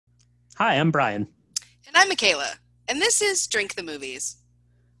Hi, I'm Brian, And I'm Michaela, and this is Drink the Movies.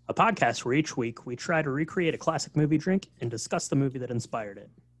 a podcast where each week we try to recreate a classic movie drink and discuss the movie that inspired it.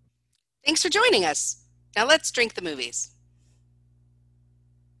 Thanks for joining us. Now let's drink the movies.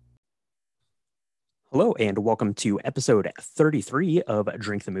 Hello, and welcome to episode 33 of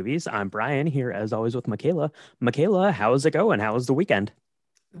Drink the Movies. I'm Brian here, as always, with Michaela. Michaela, how's it going? How was the weekend?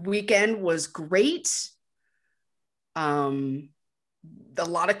 Weekend was great. Um, a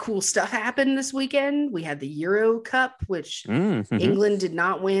lot of cool stuff happened this weekend. We had the Euro Cup, which England did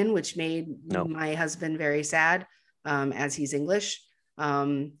not win, which made my husband very sad, as he's English.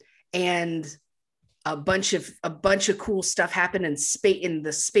 And a bunch of cool stuff happened in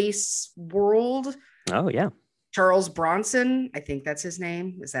the space world. Oh yeah, Charles Bronson, I think that's his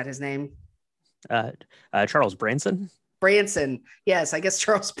name. Is that his name? Charles Branson. Branson. Yes, I guess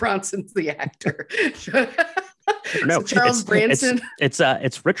Charles Bronson's the actor. No, so Charles Branson.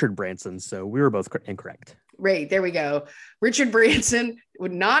 It's Richard Branson. So we were both incorrect. Right, there we go. Richard Branson,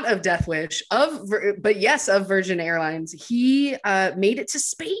 would not of Death Wish, but yes, of Virgin Airlines. He made it to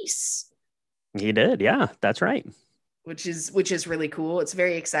space. He did, yeah, that's right. Which is really cool. It's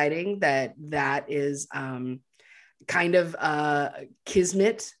very exciting that is kind of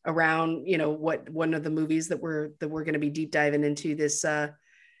kismet around, what one of the movies that we're going to be deep diving into this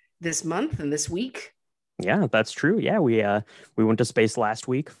month and this week. Yeah, that's true. Yeah, we went to space last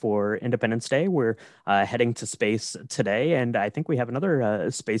week for Independence Day. We're heading to space today, and I think we have another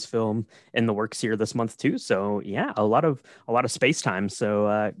space film in the works here this month too. So yeah, a lot of space time.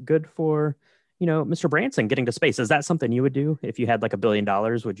 So good for Mr. Branson getting to space. Is that something you would do if you had like $1 billion?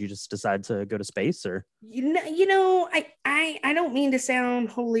 Would you just decide to go to space, or I don't mean to sound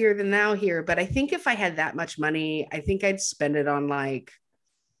holier than thou here, but I think if I had that much money, I think I'd spend it on like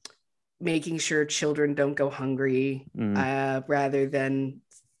making sure children don't go hungry, rather than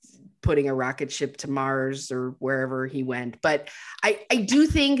putting a rocket ship to Mars or wherever he went. But I do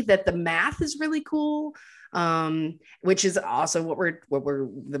think that the math is really cool, which is also what we're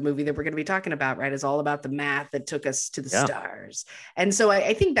the movie that we're going to be talking about, right, is all about the math that took us to the stars. And so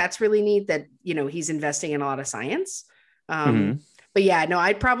I think that's really neat that, he's investing in a lot of science. But yeah, no,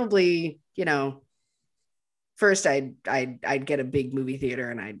 I'd probably, first I'd get a big movie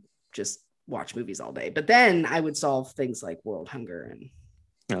theater and I'd just watch movies all day, but then I would solve things like world hunger and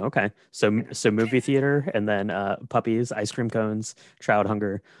okay. So movie theater, and then puppies, ice cream cones, child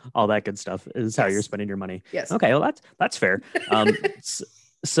hunger, all that good stuff is how you're spending your money. Yes. Okay, well that's fair.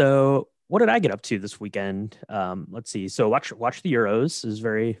 So what did I get up to this weekend? Let's see. So watch the Euros. It was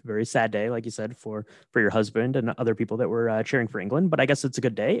very, very sad day, like you said, for your husband and other people that were cheering for England. But I guess it's a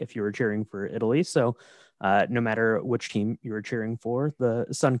good day if you were cheering for Italy. So no matter which team you were cheering for, the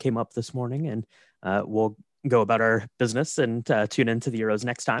sun came up this morning, and we'll go about our business and tune into the Euros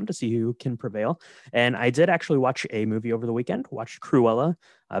next time to see who can prevail. And I did actually watch a movie over the weekend, watched Cruella,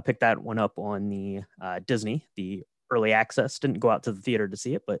 picked that one up on the Disney, the early access. Didn't go out to the theater to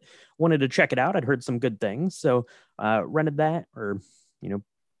see it, but wanted to check it out. I'd heard some good things. So rented that, or,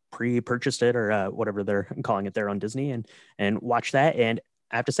 pre-purchased it, or whatever they're calling it there on Disney, and watched that. And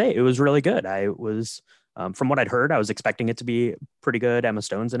I have to say, it was really good. I was, from what I'd heard, I was expecting it to be pretty good. Emma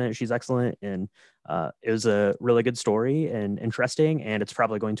Stone's in it. She's excellent. And it was a really good story and interesting. And it's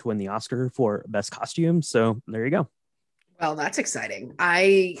probably going to win the Oscar for best costume. So there you go. Well, that's exciting.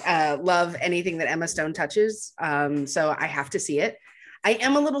 I love anything that Emma Stone touches. So I have to see it. I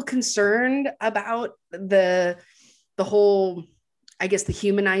am a little concerned about the whole, I guess, the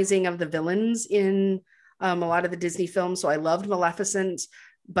humanizing of the villains in a lot of the Disney films. So I loved Maleficent,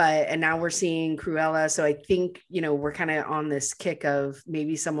 and now we're seeing Cruella. So I think, we're kind of on this kick of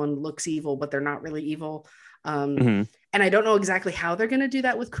maybe someone looks evil, but they're not really evil. And I don't know exactly how they're going to do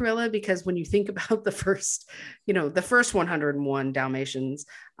that with Cruella, because when you think about the first 101 Dalmatians,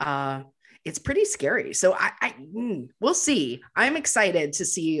 it's pretty scary. So we'll see. I'm excited to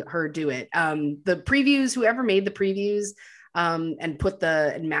see her do it. The previews, whoever made the previews,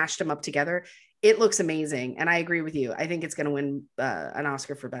 and mashed them up together, it looks amazing. And I agree with you. I think it's going to win an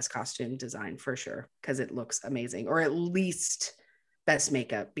Oscar for best costume design for sure, because it looks amazing, or at least best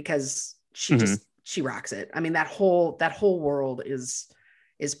makeup, because she rocks it. I mean, that whole world is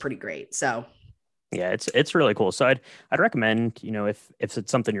pretty great. So yeah, it's really cool. So I'd recommend, if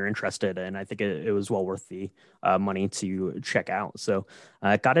it's something you're interested in, I think it was well worth the money to check out. So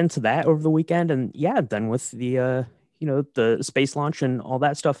I got into that over the weekend, and yeah, then with the the space launch and all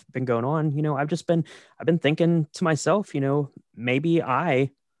that stuff been going on, I've been thinking to myself, maybe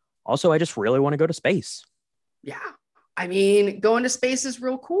I just really want to go to space. Yeah. I mean, going to space is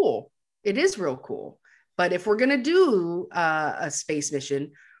real cool. It is real cool. But if we're going to do a space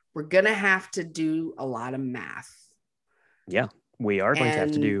mission, we're going to have to do a lot of math. Yeah, we are going to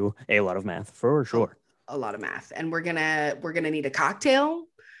have to do a lot of math for sure. A lot of math. And we're going to need a cocktail.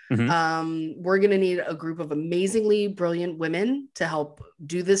 Mm-hmm. We're going to need a group of amazingly brilliant women to help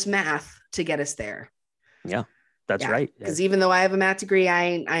do this math to get us there. Yeah, that's right. Because even though I have a math degree,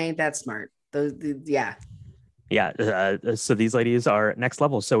 I ain't that smart. Yeah. So these ladies are next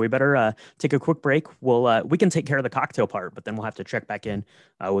level. So we better take a quick break. We can take care of the cocktail part, but then we'll have to check back in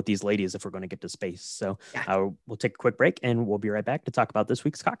with these ladies if we're going to get to space. So we'll take a quick break and we'll be right back to talk about this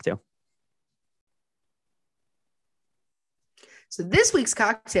week's cocktail. So this week's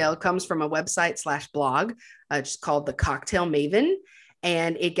cocktail comes from a website/blog just called The Cocktail Maven.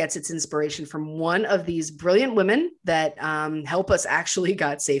 And it gets its inspiration from one of these brilliant women that help us actually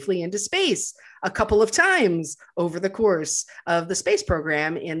got safely into space a couple of times over the course of the space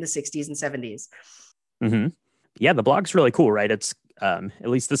program in the 60s and 70s. Mm-hmm. Yeah, the blog's really cool, right? It's at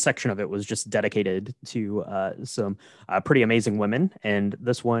least this section of it was just dedicated to some pretty amazing women. And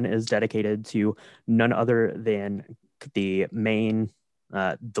this one is dedicated to none other than the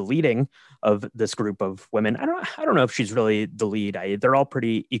leading of this group of women. I don't know if she's really the lead. They're all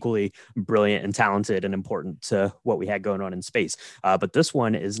pretty equally brilliant and talented and important to what we had going on in space. But this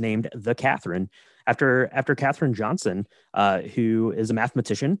one is named the Katherine after Katherine Johnson, who is a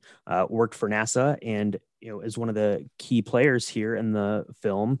mathematician, worked for NASA, and is one of the key players here in the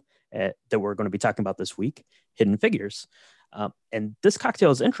film that we're going to be talking about this week, Hidden Figures. And this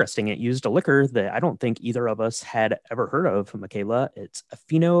cocktail is interesting. It used a liquor that I don't think either of us had ever heard of, Michaela. It's a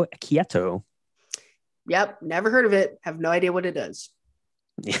Fino Quieto. Yep, never heard of it. Have no idea what it is.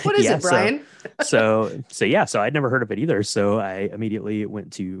 What is it, Brian? So I'd never heard of it either. So I immediately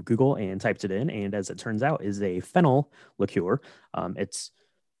went to Google and typed it in, and as it turns out, is a fennel liqueur. I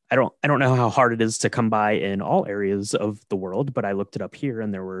don't know how hard it is to come by in all areas of the world, but I looked it up here,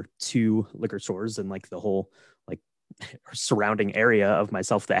 and there were 2 liquor stores in like the whole surrounding area of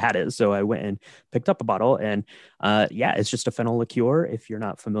myself that had it. So I went and picked up a bottle, and it's just a fennel liqueur. If you're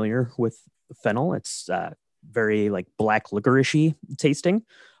not familiar with fennel, it's very like black licoricey tasting.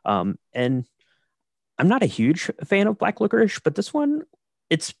 And I'm not a huge fan of black licorice, but this one,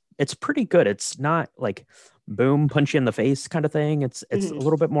 it's pretty good. It's not like boom, punch you in the face kind of thing. It's a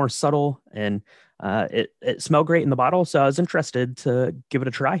little bit more subtle, and it smelled great in the bottle. So I was interested to give it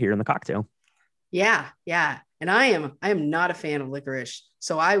a try here in the cocktail. Yeah. And I am not a fan of licorice.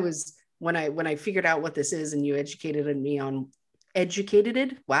 So I was, when I figured out what this is and you educated me on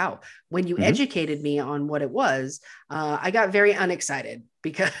what it was, I got very unexcited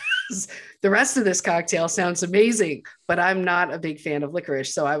because the rest of this cocktail sounds amazing, but I'm not a big fan of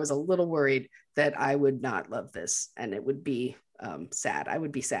licorice. So I was a little worried that I would not love this and it would be sad. I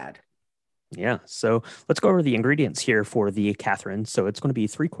would be sad. Yeah, so let's go over the ingredients here for the Katherine. So it's going to be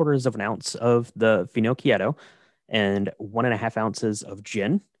 3/4 of an ounce of the Fino Quieto and 1.5 ounces of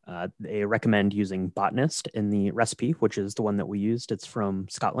gin. They recommend using Botanist in the recipe, which is the one that we used. It's from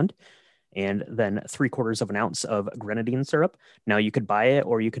Scotland. And then 3/4 of an ounce of grenadine syrup. Now you could buy it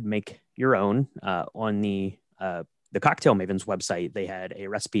or you could make your own on the Cocktail Maven's website. They had a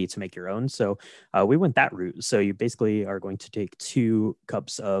recipe to make your own. So we went that route. So you basically are going to take 2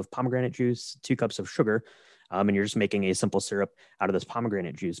 cups of pomegranate juice, 2 cups of sugar, and you're just making a simple syrup out of this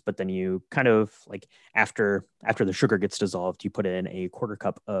pomegranate juice. But then you kind of like after the sugar gets dissolved, you put in a 1/4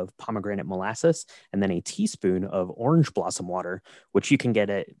 cup of pomegranate molasses and then a teaspoon of orange blossom water, which you can get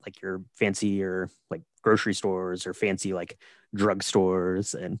at like your fancy or like grocery stores or fancy like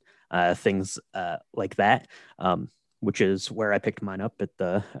drugstores and things like that. Which is where I picked mine up at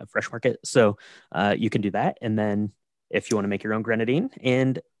the Fresh Market. So you can do that. And then if you want to make your own grenadine,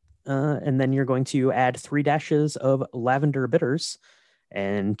 and then you're going to add 3 dashes of lavender bitters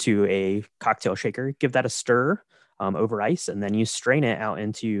and to a cocktail shaker, give that a stir over ice, and then you strain it out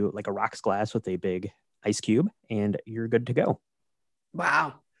into like a rocks glass with a big ice cube, and you're good to go.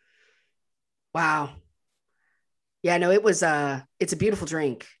 Wow. Yeah, no, it's a beautiful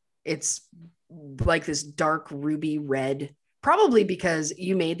drink. It's like this dark ruby red, probably because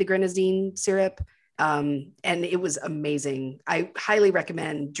you made the grenadine syrup, and it was amazing. I highly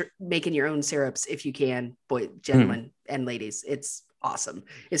recommend making your own syrups if you can, gentlemen and ladies. It's awesome.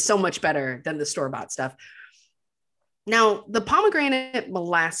 It's so much better than the store-bought stuff. Now, the pomegranate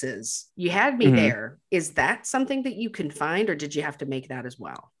molasses, you had me there. Is that something that you can find, or did you have to make that as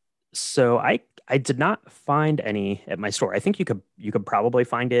well? So I did not find any at my store. I think you could probably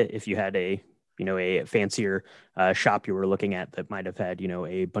find it if you had a fancier shop you were looking at that might have had,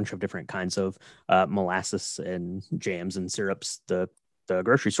 a bunch of different kinds of molasses and jams and syrups. The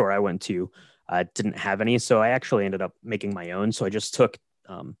grocery store I went to didn't have any. So I actually ended up making my own. So I just took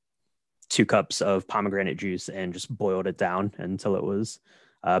 2 cups of pomegranate juice and just boiled it down until it was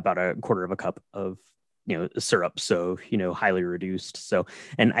about a quarter of a cup of syrup, so highly reduced. So,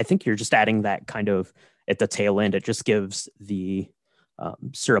 and I think you're just adding that kind of at the tail end. It just gives the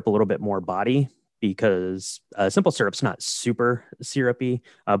syrup a little bit more body, because simple syrup's not super syrupy,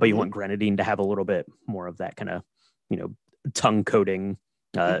 but you want grenadine to have a little bit more of that kind of tongue coating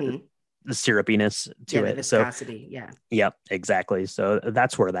syrupiness to it. Viscosity. So yeah, exactly. So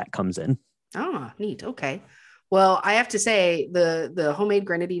that's where that comes in. Oh, neat. Okay. Well, I have to say the homemade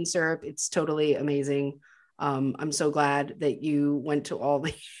grenadine syrup, it's totally amazing. I'm so glad that you went to all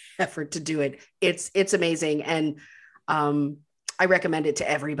the effort to do it. It's amazing. And I recommend it to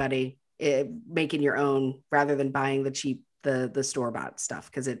everybody, making your own rather than buying the cheap, the store-bought stuff,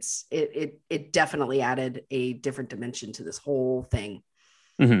 because it definitely added a different dimension to this whole thing.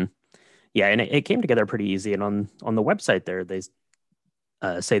 Mm-hmm. Yeah, and it came together pretty easy. And on the website there, they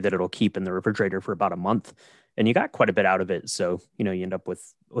say that it'll keep in the refrigerator for about a month, and you got quite a bit out of it. So you end up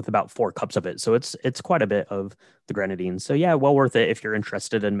with about 4 cups of it. So it's quite a bit of the grenadine. So yeah, well worth it if you're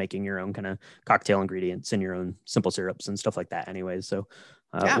interested in making your own kind of cocktail ingredients and your own simple syrups and stuff like that. Anyways, so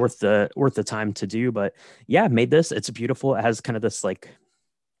worth the time to do. But yeah, made this. It's beautiful. It has kind of this like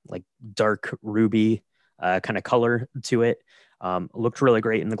dark ruby kind of color to it. Looked really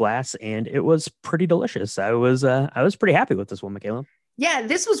great in the glass, and it was pretty delicious. I was pretty happy with this one, Michaela. Yeah,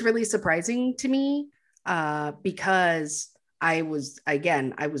 this was really surprising to me because I was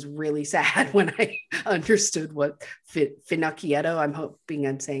really sad when I understood what Finocchietto, I'm hoping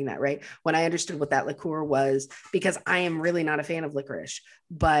I'm saying that right, when I understood what that liqueur was, because I am really not a fan of licorice,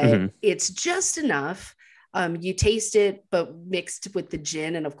 but it's just enough. You taste it, but mixed with the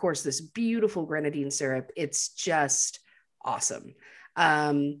gin and of course this beautiful grenadine syrup. It's just awesome.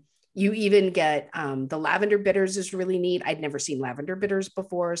 You even get the lavender bitters is really neat. I'd never seen lavender bitters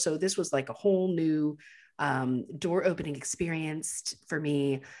before, so this was like a whole new door opening experience for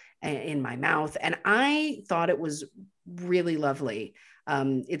me in my mouth, and I thought it was really lovely.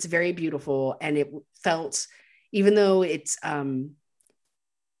 It's very beautiful, and it felt, even though it's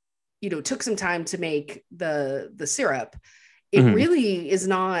took some time to make the syrup, it really is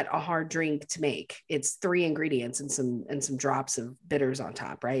not a hard drink to make. It's 3 ingredients and some drops of bitters on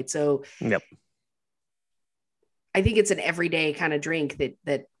top, right? So yep. I think it's an everyday kind of drink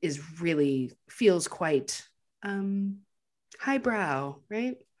that is really feels quite highbrow,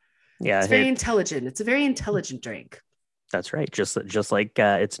 right? Yeah, it's very intelligent. It's a very intelligent drink. That's right. Just like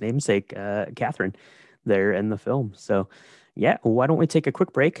its namesake, Catherine, there in the film. So yeah, why don't we take a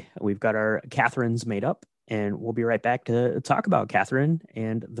quick break? We've got our Catherines made up, and we'll be right back to talk about Catherine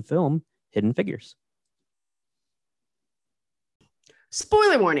and the film Hidden Figures.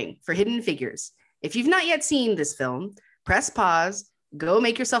 Spoiler warning for Hidden Figures. If you've not yet seen this film, press pause, go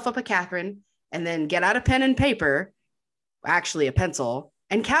make yourself up a Catherine, and then get out a pen and paper, actually a pencil,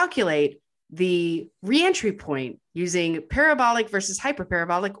 and calculate the reentry point using parabolic versus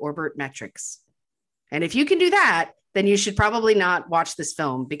hyperparabolic orbit metrics. And if you can do that, then you should probably not watch this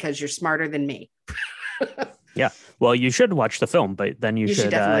film because you're smarter than me. Yeah. Well, you should watch the film, but then you should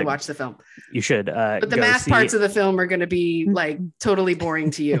definitely watch the film. You should. But the math parts of the film are going to be like totally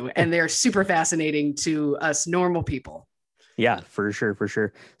boring to you, and they're super fascinating to us normal people. Yeah, for sure, for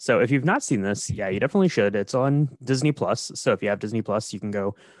sure. So if you've not seen this, yeah, you definitely should. It's on Disney Plus. So if you have Disney Plus, you can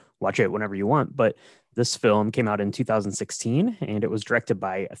go watch it whenever you want. But this film came out in 2016, and it was directed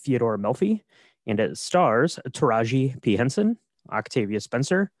by Theodore Melfi, and it stars Taraji P. Henson, Octavia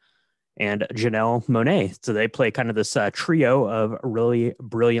Spencer, and Janelle Monáe. So they play kind of this trio of really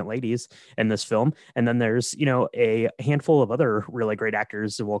brilliant ladies in this film. And then there's, a handful of other really great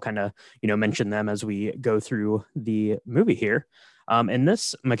actors. We'll kind of, mention them as we go through the movie here. And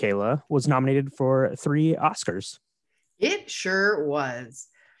this, Michaela, was nominated for 3 Oscars. It sure was.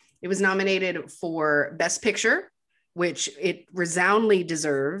 It was nominated for Best Picture, which it resoundingly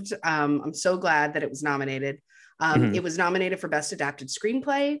deserved. I'm so glad that it was nominated. It was nominated for Best Adapted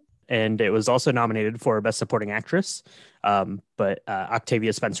Screenplay. And it was also nominated for Best Supporting Actress, but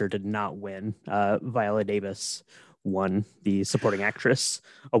Octavia Spencer did not win. Viola Davis won the Supporting Actress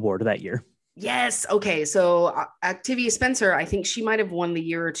award that year. Yes. Okay. So Octavia Spencer, I think she might have won the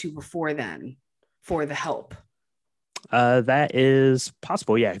year or 2 before then for The Help. That is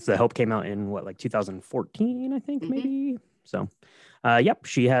possible. Yeah. The Help came out in 2014, I think, maybe. So. Yep,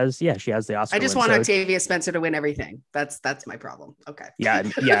 she has the Oscar. I just want Octavia Spencer to win everything. That's my problem. Okay. Yeah.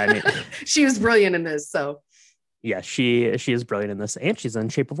 I mean, she was brilliant in this. So. Yeah, she is brilliant in this, and she's in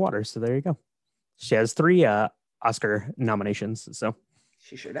Shape of Water. So there you go. She has 3 Oscar nominations. So.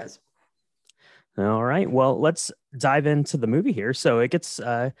 She sure does. All right. Well, let's dive into the movie here. So it gets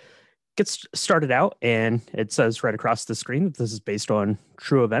started out, and it says right across the screen that this is based on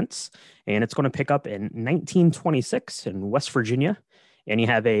true events, and it's going to pick up in 1926 in West Virginia. And you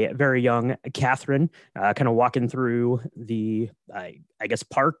have a very young Catherine kind of walking through the, I guess,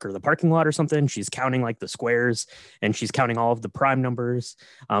 park or the parking lot or something. She's counting like the squares, and she's counting all of the prime numbers.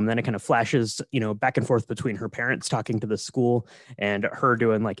 Then it kind of flashes, back and forth between her parents talking to the school and her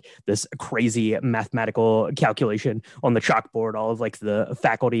doing like this crazy mathematical calculation on the chalkboard. All of like the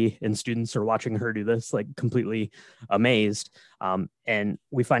faculty and students are watching her do this, like completely amazed. And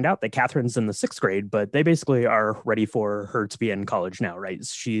we find out that Catherine's in the 6th grade, but they basically are ready for her to be in college now, right?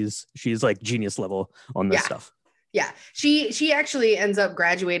 She's like genius level on this stuff. Yeah, she actually ends up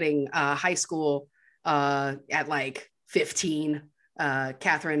graduating high school at like 15.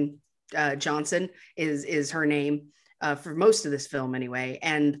 Catherine Johnson is her name for most of this film anyway,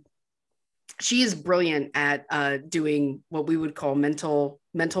 and she is brilliant at doing what we would call mental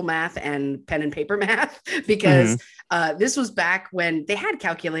math and pen and paper math, because this was back when they had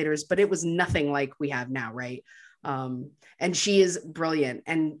calculators, but it was nothing like we have now, right? And she is brilliant,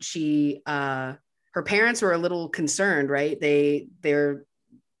 and she her parents were a little concerned, right? They're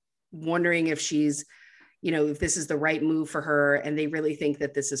wondering if she's, if this is the right move for her, and they really think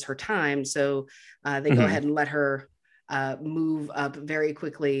that this is her time. So they go ahead and let her move up very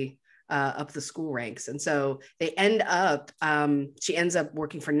quickly up the school ranks. And so she ends up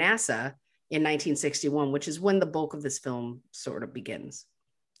working for NASA in 1961, which is when the bulk of this film sort of begins.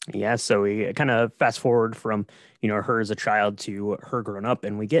 Yeah, so we kind of fast forward from, her as a child to her growing up,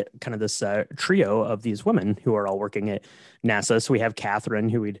 and we get kind of this trio of these women who are all working at NASA. So we have Catherine,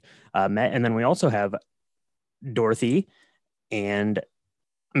 who we'd met, and then we also have Dorothy and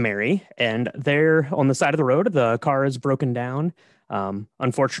Mary, and they're on the side of the road. The car is broken down.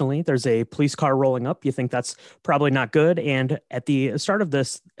 Unfortunately, there's a police car rolling up. You think that's probably not good. And at the start of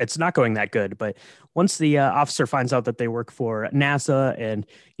this, it's not going that good. But once the officer finds out that they work for NASA, and,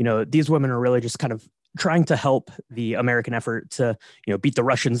 these women are really just kind of trying to help the American effort to, beat the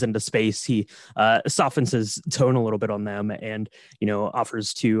Russians into space, he softens his tone a little bit on them, and,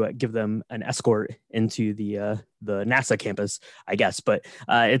 offers to give them an escort into the NASA campus, I guess. But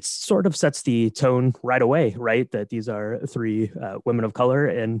it sort of sets the tone right away, right? That these are 3 women of color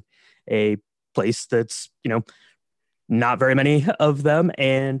in a place that's, not very many of them.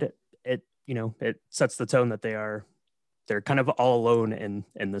 And it sets the tone that they're kind of all alone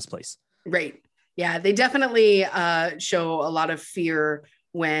in this place. Right. Yeah, they definitely show a lot of fear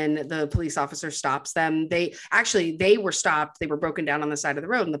when the police officer stops them. They were stopped. They were broken down on the side of the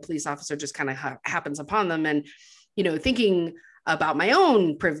road, and the police officer just kind of happens upon them. And, thinking about my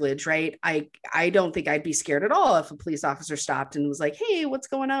own privilege, right? I don't think I'd be scared at all if a police officer stopped and was like, hey, what's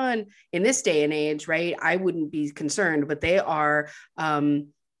going on in this day and age, right? I wouldn't be concerned, but they are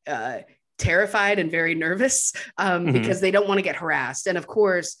terrified and very nervous because they don't want to get harassed. And of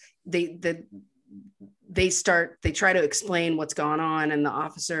course, they try to explain what's gone on, and the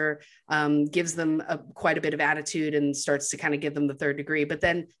officer gives them quite a bit of attitude and starts to kind of give them the 3rd degree. But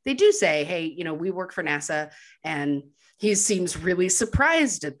then they do say, hey, we work for NASA, and he seems really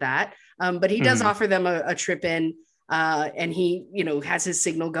surprised at that. But he does offer them a trip in, and he, has his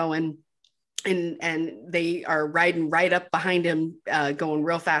signal going, and they are riding right up behind him, going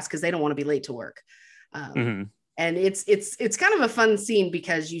real fast because they don't want to be late to work. And it's kind of a fun scene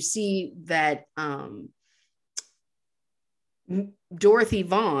because you see that Dorothy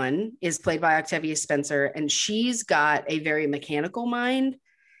Vaughan is played by Octavia Spencer, and she's got a very mechanical mind.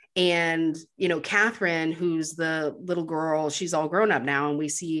 And, Catherine, who's the little girl, she's all grown up now, and we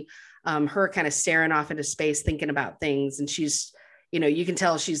see her kind of staring off into space, thinking about things. And she's, you can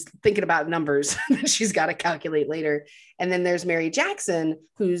tell she's thinking about numbers that she's got to calculate later. And then there's Mary Jackson,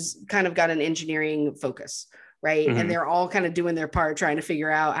 who's kind of got an engineering focus, right? And they're all kind of doing their part, trying to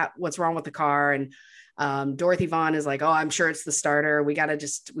figure out what's wrong with the car. And Dorothy Vaughan is like, oh, I'm sure it's the starter. We got to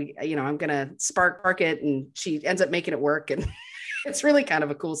I'm going to spark it. And she ends up making it work. And it's really kind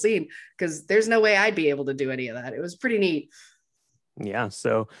of a cool scene because there's no way I'd be able to do any of that. It was pretty neat. Yeah.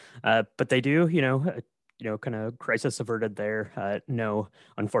 So, but they do, kind of crisis averted there. No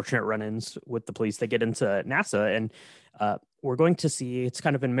unfortunate run-ins with the police. They get into NASA, and we're going to see, it's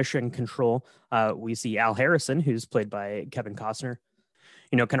kind of in mission control. We see Al Harrison, who's played by Kevin Costner,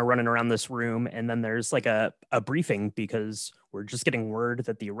 kind of running around this room. And then there's like a briefing because we're just getting word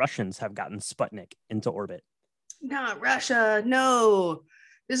that the Russians have gotten Sputnik into orbit. Not Russia. No,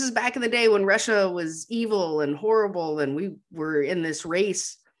 this is back in the day when Russia was evil and horrible, and we were in this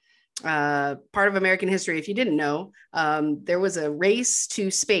race. Part of American history, if you didn't know, there was a race to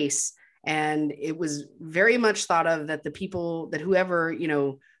space, And it was very much thought of that the people that whoever,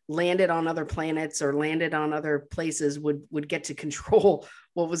 landed on other planets or landed on other places would get to control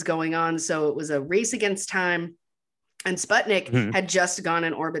what was going on. So it was a race against time. And Sputnik had just gone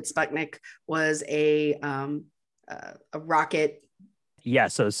in orbit. Sputnik was a rocket. Yeah,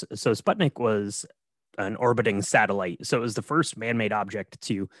 so Sputnik was an orbiting satellite. So it was the first man-made object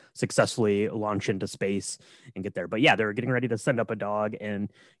to successfully launch into space and get there. But yeah, they were getting ready to send up a dog, and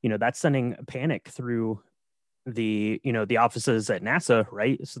that's sending panic through the offices at NASA,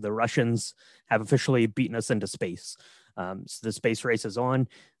 right? So the Russians have officially beaten us into space. So the space race is on.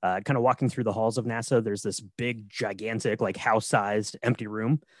 Kind of walking through the halls of NASA, there's this big, gigantic, like house-sized empty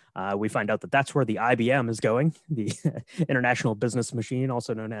room. We find out that that's where the IBM is going, the International Business Machine,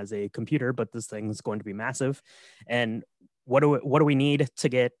 also known as a computer. But this thing is going to be massive. And what do we need to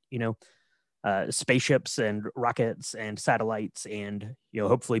get spaceships and rockets and satellites and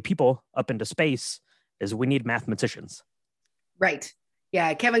hopefully people up into space? Is we need mathematicians. Right.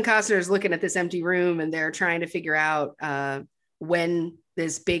 Yeah, Kevin Costner is looking at this empty room, and they're trying to figure out when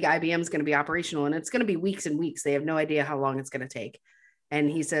this big IBM is going to be operational, and it's going to be weeks and weeks. They have no idea how long it's going to take. And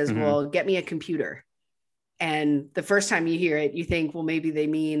he says, well, get me a computer. And the first time you hear it, you think, well, maybe they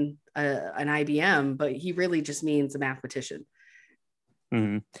mean an IBM, but he really just means a mathematician.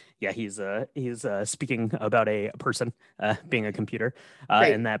 Yeah, he's speaking about a person being a computer,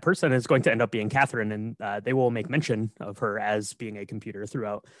 Right. And that person is going to end up being Catherine, and they will make mention of her as being a computer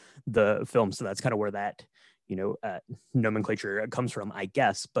throughout the film. So that's kind of where that nomenclature comes from, I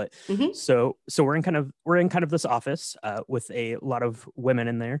guess. But so we're in kind of this office with a lot of women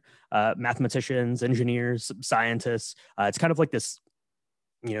in there, mathematicians, engineers, scientists. It's kind of like this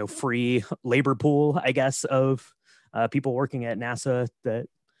free labor pool, I guess, of people working at NASA that,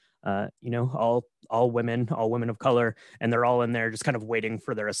 all women of color, and they're all in there just kind of waiting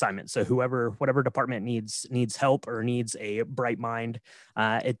for their assignment. So whatever department needs help or needs a bright mind,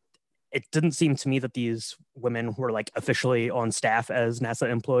 it didn't seem to me that these women were like officially on staff as NASA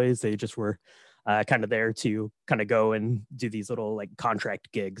employees. They just were kind of there to kind of go and do these little like contract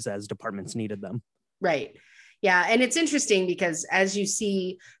gigs as departments needed them. Right. Yeah. And it's interesting because as you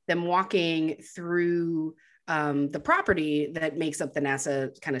see them walking through the property that makes up the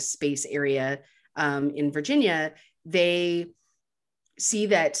NASA kind of space area in Virginia, they see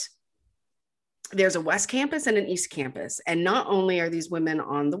that there's a West Campus and an East Campus. And not only are these women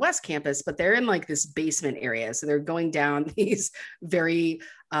on the West Campus, but they're in like this basement area. So they're going down these very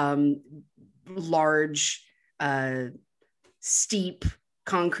large, steep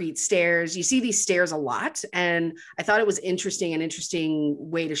concrete stairs. You see these stairs a lot. And I thought it was an interesting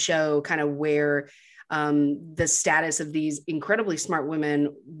way to show kind of where the status of these incredibly smart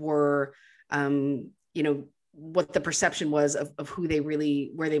women were, what the perception was of who they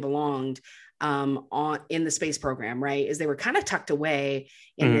really, where they belonged in the space program, right? Is they were kind of tucked away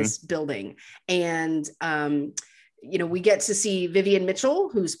in this building. And, we get to see Vivian Mitchell,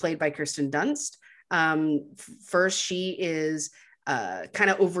 who's played by Kirsten Dunst. First, she is kind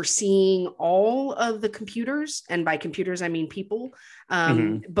of overseeing all of the computers, and by computers I mean people,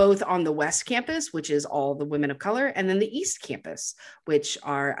 both on the West Campus, which is all the women of color, and then the East Campus, which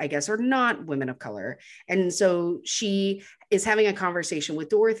are not women of color. And so she is having a conversation with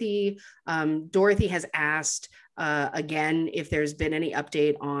Dorothy. Dorothy has asked again if there's been any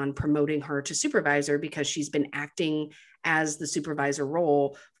update on promoting her to supervisor, because she's been acting as the supervisor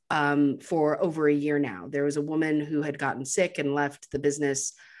role for over a year now. There was a woman who had gotten sick and left the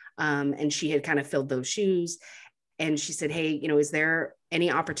business, and she had kind of filled those shoes. And she said, hey, is there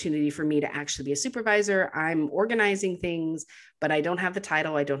any opportunity for me to actually be a supervisor? I'm organizing things, but I don't have the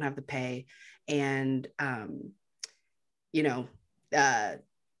title. I don't have the pay. And,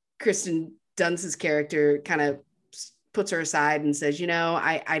 Kristen Dunst's character kind of puts her aside and says,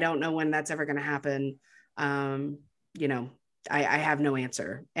 I don't know when that's ever going to happen. I have no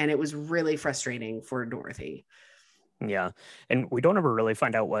answer. And it was really frustrating for Dorothy. Yeah. And we don't ever really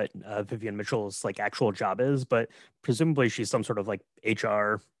find out what Vivian Mitchell's like actual job is, but presumably she's some sort of like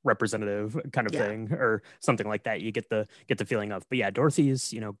HR representative kind of thing or something like that. You get the feeling of, but yeah,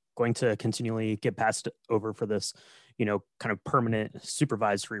 Dorothy's, going to continually get passed over for this, kind of permanent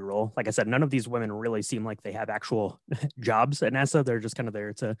supervisory role. Like I said, none of these women really seem like they have actual jobs at NASA. They're just kind of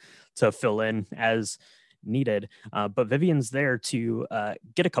there to fill in as needed. But Vivian's there to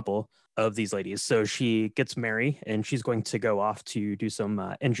get a couple of these ladies. So she gets Mary, and she's going to go off to do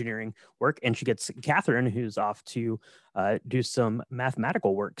some engineering work, and she gets Catherine, who's off to do some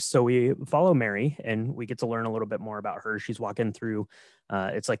mathematical work. So we follow Mary, and we get to learn a little bit more about her. She's walking through,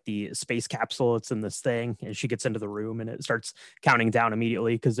 it's like the space capsule. It's in this thing, and she gets into the room, and it starts counting down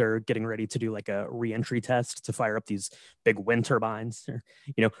immediately because they're getting ready to do like a re-entry test to fire up these big wind turbines.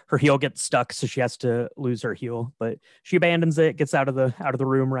 Her heel gets stuck, so she has to lose her heel, but she abandons it, gets out of the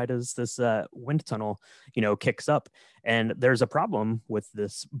room right as this wind tunnel kicks up. And there's a problem with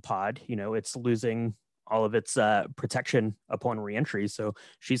this pod. It's losing all of its protection upon reentry. So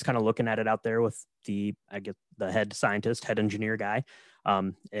she's kind of looking at it out there with the head scientist, head engineer guy,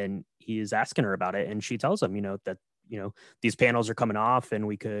 and he's asking her about it, and she tells him that these panels are coming off, and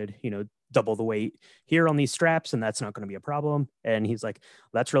we could double the weight here on these straps, and that's not going to be a problem. And he's like,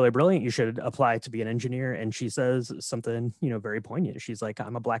 that's really brilliant, you should apply to be an engineer. And she says something very poignant. She's like,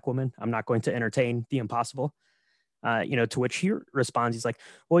 I'm a Black woman, I'm not going to entertain the impossible. To which he responds, he's like,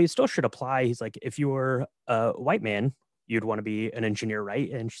 well, you still should apply. He's like, if you were a white man, you'd want to be an engineer, right?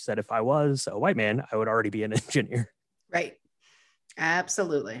 And she said, if I was a white man, I would already be an engineer. Right.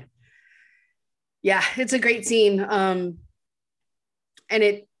 Absolutely. Yeah, it's a great scene. And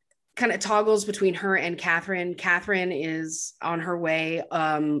it kind of toggles between her and Catherine. Catherine is on her way.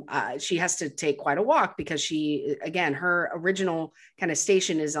 She has to take quite a walk because her original kind of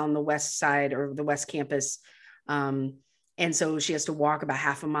station is on the west side, or the west campus. And so she has to walk about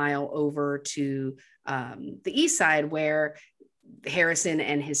half a mile over to the east side where Harrison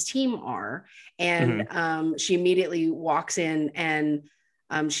and his team are. And she immediately walks in, and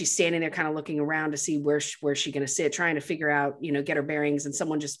she's standing there kind of looking around to see where's she going to sit, trying to figure out, get her bearings. And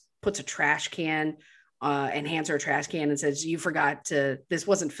someone just puts a trash can and hands her a trash can and says, you forgot this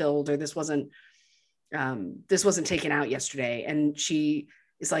wasn't filled, or this wasn't taken out yesterday. And she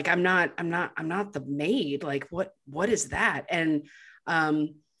is like, I'm not the maid. Like, what is that? And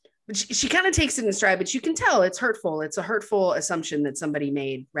she kind of takes it in stride, but you can tell it's hurtful. It's a hurtful assumption that somebody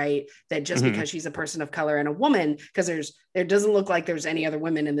made, right? That just because she's a person of color and a woman, because there doesn't look like there's any other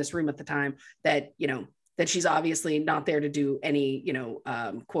women in this room at the time, that, that she's obviously not there to do any,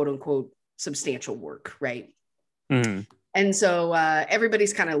 quote unquote, substantial work. Right. And so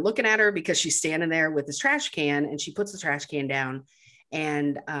everybody's kind of looking at her because she's standing there with this trash can, and she puts the trash can down,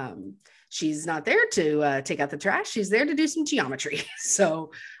 and she's not there to take out the trash. She's there to do some geometry.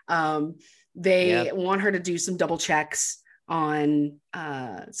 So they want her to do some double checks on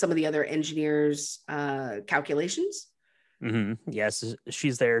some of the other engineers' calculations. Yes,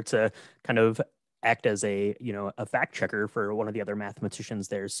 she's there to kind of act as a fact checker for one of the other mathematicians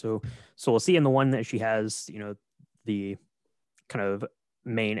there. So we'll see in the one that she has, the kind of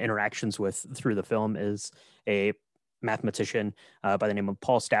main interactions with through the film is a mathematician by the name of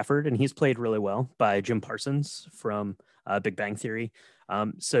Paul Stafford, and he's played really well by Jim Parsons from Big Bang Theory.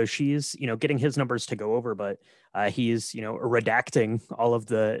 So she's, getting his numbers to go over, but he's, redacting all of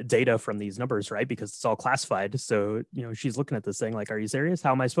the data from these numbers, right? Because it's all classified. So, she's looking at this thing like, are you serious?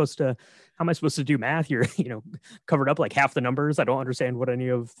 How am I supposed to do math? You're, covered up like half the numbers. I don't understand what any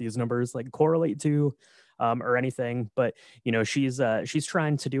of these numbers like correlate to. Or anything, but she's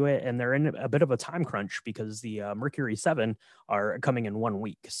trying to do it, and they're in a bit of a time crunch because the Mercury 7 are coming in 1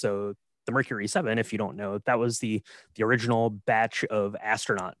 week. So the Mercury 7, if you don't know, that was the original batch of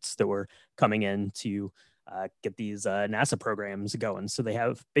astronauts that were coming in to get these NASA programs going. So they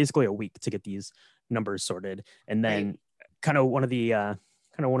have basically a week to get these numbers sorted, and then kind of one of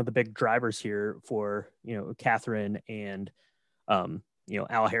the big drivers here for Catherine and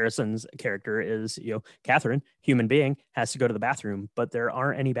Al Harrison's character is, Catherine, human being, has to go to the bathroom, but there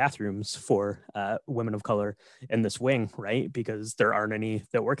aren't any bathrooms for women of color in this wing, right? Because there aren't any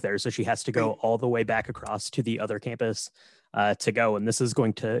that work there. So she has to go all the way back across to the other campus to go. And this is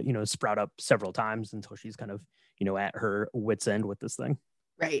going to, sprout up several times until she's kind of, at her wit's end with this thing.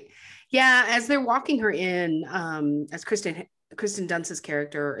 Right. Yeah. As they're walking her in, as Kristen Dunst's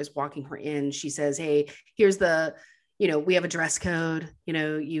character is walking her in, she says, hey, here's the, we have a dress code,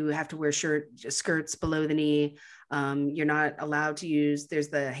 you have to wear skirts below the knee. You're not allowed to use, there's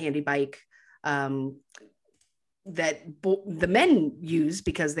the handy bike that the men use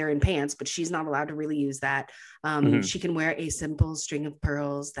because they're in pants, but she's not allowed to really use that. She can wear a simple string of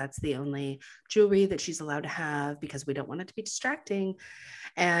pearls. That's the only jewelry that she's allowed to have because we don't want it to be distracting.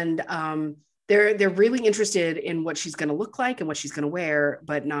 And they're really interested in what she's going to look like and what she's going to wear,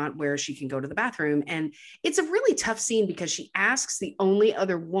 but not where she can go to the bathroom. And it's a really tough scene because she asks the only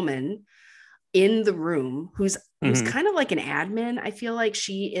other woman in the room who's Mhm. kind of like an admin. I feel like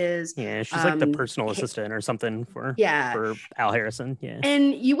she is. Yeah, she's like the personal assistant or something Yeah. for Al Harrison. Yeah.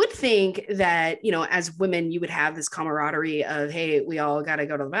 And you would think that, you know, as women, you would have this camaraderie of, hey, we all got to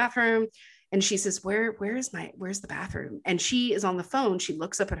go to the bathroom. And she says, where's the bathroom? And she is on the phone. She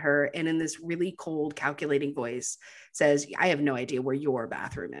looks up at her and in this really cold, calculating voice says, I have no idea where your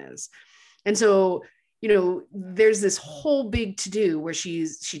bathroom is. And so, you know, there's this whole big to do where she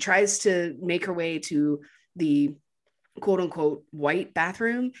tries to make her way to the quote unquote white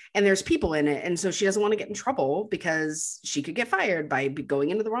bathroom, and there's people in it. And so she doesn't want to get in trouble because she could get fired by going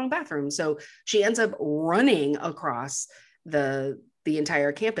into the wrong bathroom. So she ends up running across the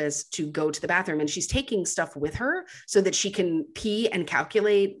entire campus to go to the bathroom, and she's taking stuff with her so that she can pee and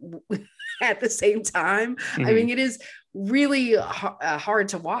calculate at the same time. Mm-hmm. I mean, it is really hard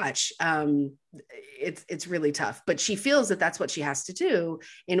to watch. It's really tough, but she feels that that's what she has to do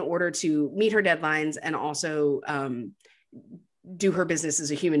in order to meet her deadlines and also do her business as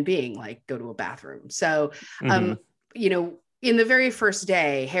a human being, like go to a bathroom. So, you know, in the very first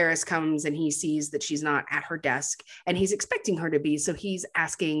day, Harris comes and he sees that she's not at her desk and he's expecting her to be. So he's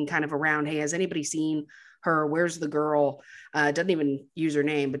asking kind of around, hey, has anybody seen her? Where's the girl? Doesn't even use her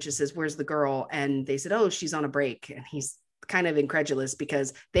name, but just says, where's the girl? And they said, oh, she's on a break. And he's kind of incredulous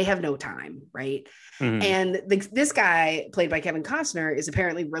because they have no time, right? And this guy, played by Kevin Costner, is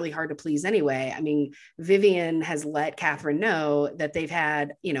apparently really hard to please anyway. I mean, Vivian has let Catherine know that they've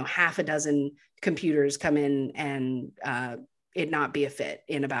had, you know, half a dozen computers come in and it not be a fit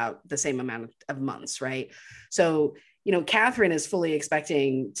in about the same amount of months, right? So, you know, Catherine is fully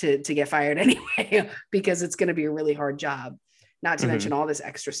expecting to get fired anyway because it's going to be a really hard job, not to mention all this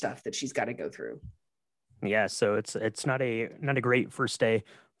extra stuff that she's got to go through. Yeah, so it's not a great first day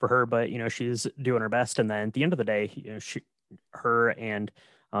for her, but you know, she's doing her best. And then at the end of the day, you know, her and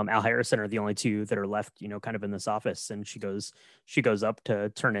Al Harrison are the only two that are left, you know, kind of in this office. And she goes up to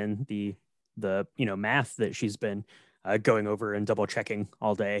turn in the you know, math that she's been going over and double checking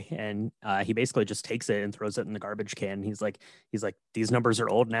all day, and he basically just takes it and throws it in the garbage can. He's like, these numbers are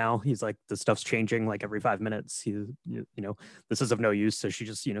old now. He's like, the stuff's changing like every 5 minutes. You know, this is of no use. So she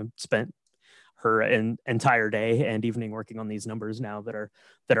just, you know, spent her entire day and evening working on these numbers now that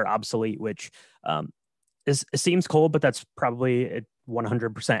are obsolete, which it seems cold, but that's probably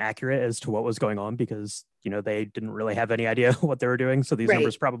 100% accurate as to what was going on, because you know, they didn't really have any idea what they were doing, so these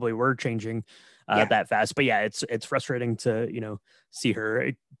numbers probably were changing that fast. But yeah, it's frustrating to, you know, see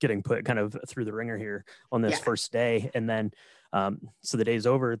her getting put kind of through the ringer here on this first day. And then so the day's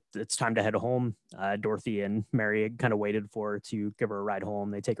over, it's time to head home. Dorothy and Mary kind of waited for her to give her a ride home.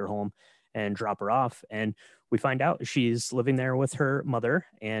 They take her home and drop her off, and we find out she's living there with her mother,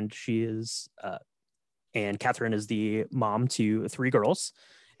 and she is and Catherine is the mom to 3 girls.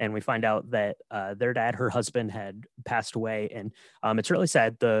 And we find out that their dad, her husband, had passed away. And it's really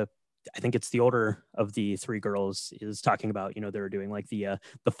sad. I think it's the older of the 3 girls is talking about, you know, they were doing like the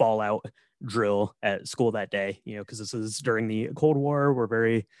fallout drill at school that day, you know, because this is during the Cold War. We're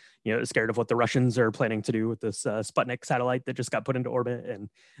very, you know, scared of what the Russians are planning to do with this Sputnik satellite that just got put into orbit. And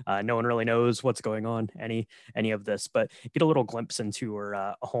no one really knows what's going on, any of this, but get a little glimpse into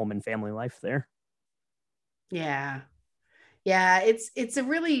her home and family life there. Yeah. It's a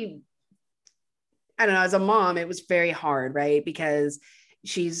really, I don't know, as a mom, it was very hard, right? Because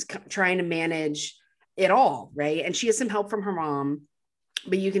she's trying to manage it all, right? And she has some help from her mom,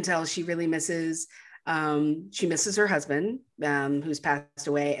 but you can tell she really misses her husband, who's passed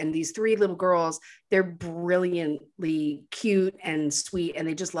away. And these 3 little girls, they're brilliantly cute and sweet, and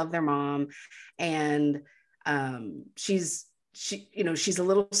they just love their mom. And she's a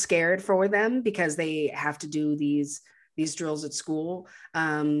little scared for them because they have to do these drills at school.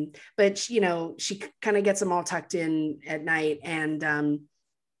 But you know, she kind of gets them all tucked in at night. And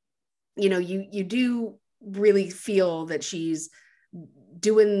you know, you do really feel that she's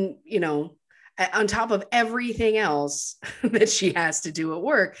doing, you know, on top of everything else that she has to do at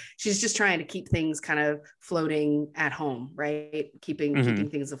work, she's just trying to keep things kind of floating at home, right? Keeping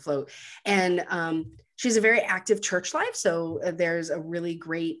things afloat. And she's a very active church life. So there's a really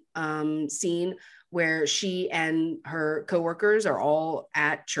great scene where she and her coworkers are all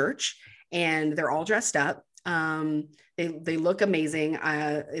at church and they're all dressed up. They look amazing.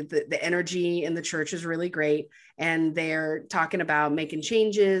 The energy in the church is really great. And they're talking about making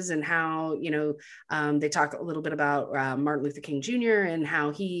changes and how, you know, they talk a little bit about Martin Luther King Jr. and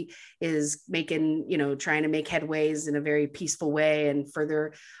how he is making, you know, trying to make headways in a very peaceful way and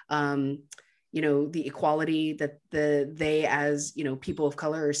further, you know, the equality that they as, you know, people of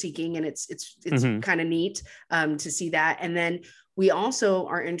color are seeking. And it's kind of neat to see that. And then we also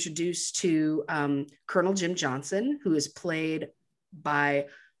are introduced to Colonel Jim Johnson, who is played by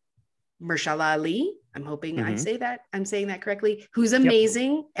Mahershala Ali. I'm hoping I'm saying that correctly. Who's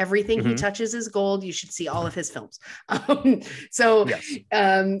amazing. Yep. Everything he touches is gold. You should see all of his films.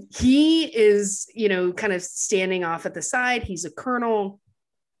 He is, kind of standing off at the side. He's a colonel.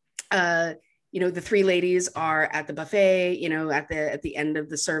 The three ladies are at the buffet, at the end of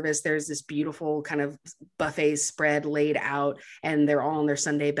the service, there's this beautiful kind of buffet spread laid out, and they're all in their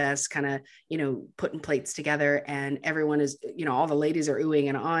Sunday best, kind of, putting plates together, and everyone is, all the ladies are oohing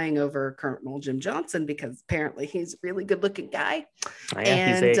and ahhing over Colonel Jim Johnson because apparently he's a really good looking guy. Oh,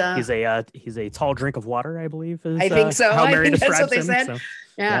 yeah, and he's a tall drink of water, I believe. I think so. How Mary that's what they him, said. So,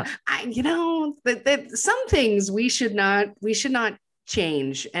 yeah. That some things we should not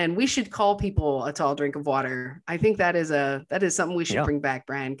change, and we should call people a tall drink of water. I think that is something we should bring back,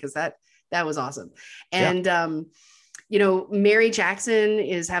 Brian, because that was awesome. And Mary Jackson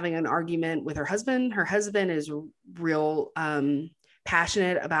is having an argument with her husband. Her husband is real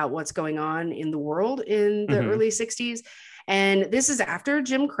passionate about what's going on in the world in the early 60s. And this is after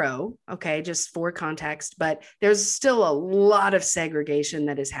Jim Crow, okay, just for context, but there's still a lot of segregation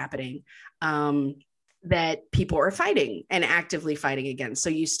that is happening. That people are fighting and actively fighting against. So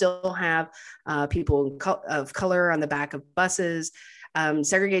you still have people of color on the back of buses.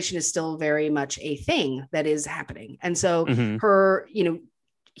 Segregation is still very much a thing that is happening. And so her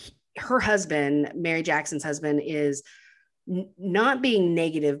husband, Mary Jackson's husband, is not being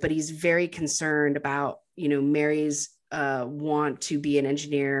negative, but he's very concerned about, Mary's want to be an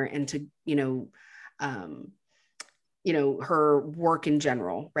engineer and to, her work in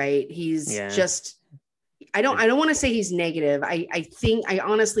general, right? He's just, I don't want to say he's negative. I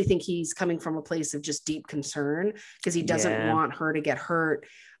honestly think he's coming from a place of just deep concern because he doesn't want her to get hurt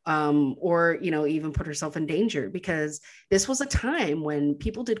or, even put herself in danger, because this was a time when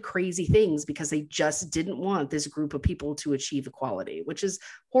people did crazy things because they just didn't want this group of people to achieve equality, which is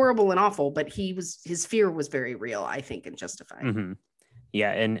horrible and awful. But his fear was very real, I think, and justified. Mm-hmm.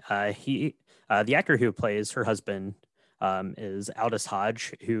 Yeah. And the actor who plays her husband, is Aldous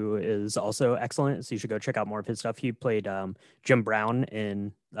Hodge, who is also excellent. So you should go check out more of his stuff. He played Jim Brown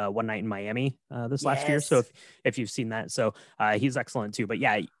in One Night in Miami this last year. So if you've seen that, so he's excellent too. But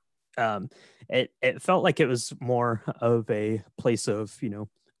yeah, it felt like it was more of a place of,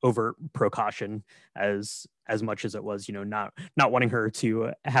 overt precaution as much as it was, not wanting her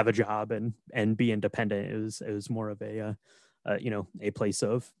to have a job and be independent. It was more of a place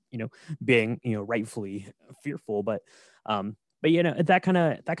of, being, rightfully fearful, but that kind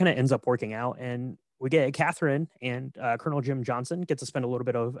of ends up working out, and we get Catherine and Colonel Jim Johnson get to spend a little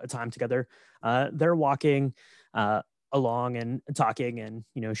bit of time together. They're walking along and talking,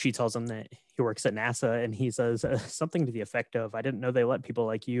 and she tells him that he works at NASA, and he says something to the effect of, "I didn't know they let people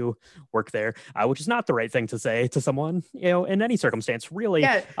like you work there," which is not the right thing to say to someone, in any circumstance, really.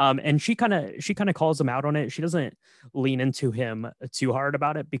 Yeah. And she kind of calls him out on it. She doesn't lean into him too hard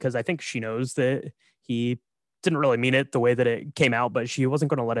about it, because I think she knows that he didn't really mean it the way that it came out, but she wasn't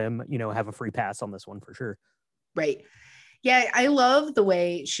going to let him, have a free pass on this one for sure. Right. Yeah. I love the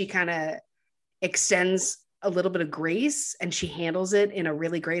way she kind of extends a little bit of grace, and she handles it in a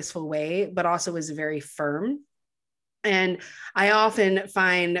really graceful way, but also is very firm. And I often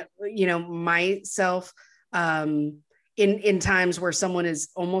find, myself in times where someone is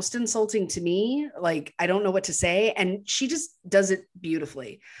almost insulting to me, like I don't know what to say, and she just does it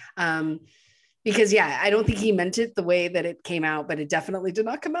beautifully. Because I don't think he meant it the way that it came out, but it definitely did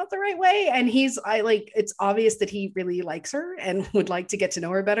not come out the right way. And it's obvious that he really likes her and would like to get to know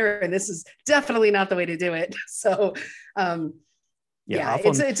her better. And this is definitely not the way to do it. So,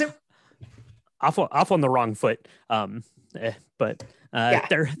 it's off on the wrong foot. But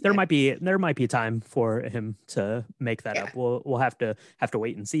there might be time for him to make that up. We'll have to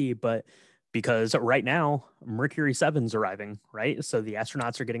wait and see, but because right now Mercury 7's arriving, right? So the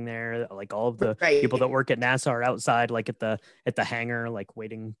astronauts are getting there. Like all of the people that work at NASA are outside, like at the hangar, like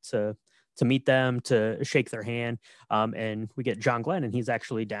waiting to meet them, to shake their hand. And we get John Glenn, and he's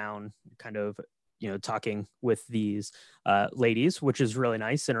actually down kind of, talking with these ladies, which is really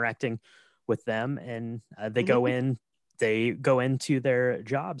nice, interacting with them. And they go into their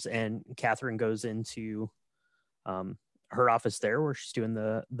jobs, and Catherine goes into her office there where she's doing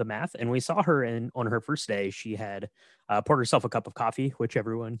the math. And we saw her on her first day. She had poured herself a cup of coffee, which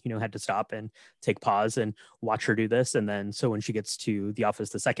everyone, had to stop and take pause and watch her do this. And then, so when she gets to the office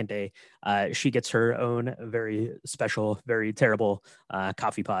the second day, she gets her own very special, very terrible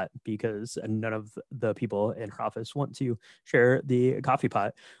coffee pot, because none of the people in her office want to share the coffee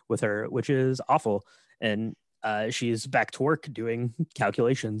pot with her, which is awful. And she's back to work doing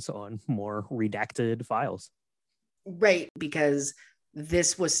calculations on more redacted files. Right, because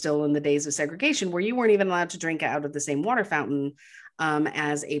this was still in the days of segregation where you weren't even allowed to drink out of the same water fountain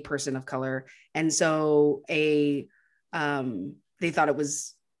as a person of color. And so they thought it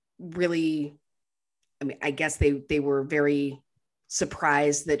was really, I mean, I guess they were very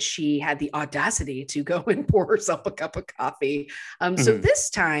surprised that she had the audacity to go and pour herself a cup of coffee. So this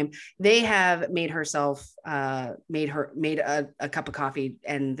time they have made a cup of coffee,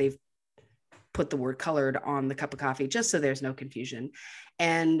 and they've put the word colored on the cup of coffee just so there's no confusion.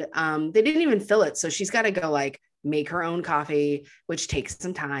 And they didn't even fill it. So she's got to go like make her own coffee, which takes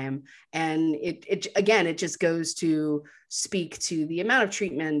some time. And it just goes to speak to the amount of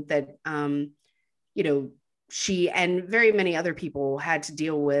treatment that, she and very many other people had to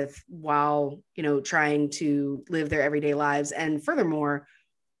deal with while, trying to live their everyday lives. And furthermore,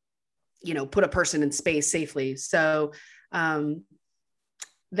 put a person in space safely. So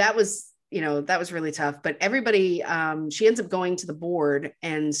that was really tough, but everybody, she ends up going to the board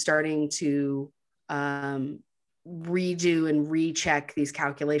and starting to redo and recheck these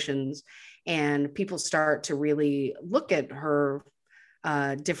calculations. And people start to really look at her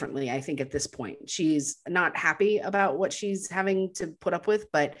differently. I think at this point, she's not happy about what she's having to put up with,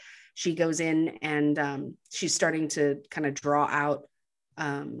 but she goes in and she's starting to kind of draw out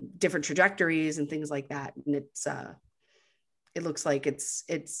different trajectories and things like that. And it looks like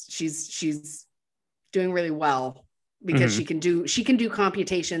she's doing really well because she can do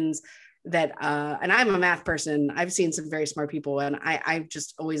computations that and I'm a math person. I've seen some very smart people, and I'm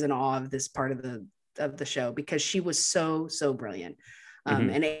just always in awe of this part of the show because she was so brilliant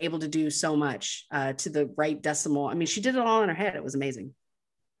and able to do so much to the right decimal. I mean, she did it all in her head. It was amazing.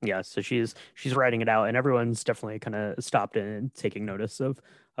 Yeah, so she's writing it out, and everyone's definitely kind of stopped and taking notice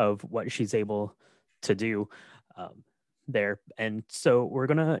of what she's able to do there. And so we're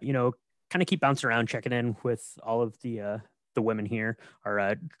gonna kind of keep bouncing around, checking in with all of the women here,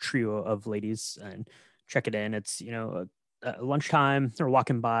 our trio of ladies, and check it in. It's lunchtime. They're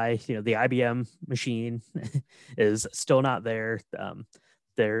walking by. The IBM machine is still not there.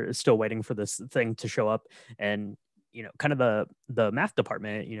 They're still waiting for this thing to show up, and kind of the math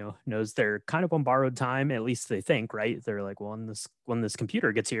department, knows they're kind of on borrowed time. At least they think, right? They're like, well, when this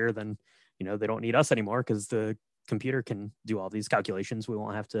computer gets here, then they don't need us anymore because the computer can do all these calculations. We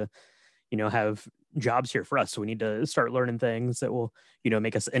won't have to have jobs here for us. So we need to start learning things that will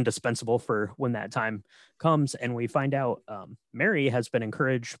make us indispensable for when that time comes. And we find out Mary has been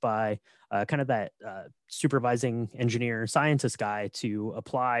encouraged by kind of that supervising engineer scientist guy to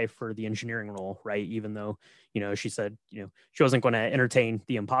apply for the engineering role, right? Even though she said she wasn't going to entertain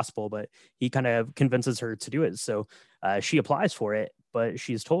the impossible, but he kind of convinces her to do it. So she applies for it, but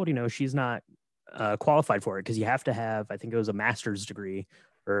she's told she's not qualified for it because you have to have, I think it was a master's degree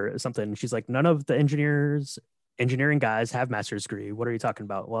or something. She's like, none of the engineering guys have master's degree. What are you talking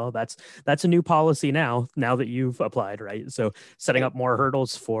about? Well, that's a new policy now that you've applied, right? So setting up more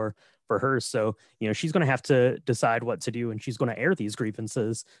hurdles for her. So she's going to have to decide what to do, and she's going to air these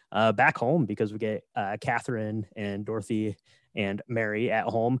grievances back home because we get Catherine and Dorothy and Mary at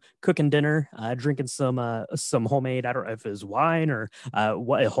home cooking dinner, drinking some homemade, I don't know if it was wine or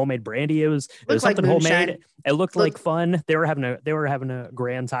what homemade brandy. It was something like homemade. It looked like fun. They were having a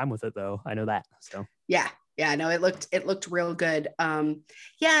grand time with it though. I know that. So yeah, no, it looked real good.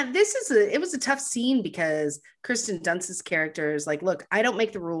 It was a tough scene because Kirsten Dunst's character is like, look, I don't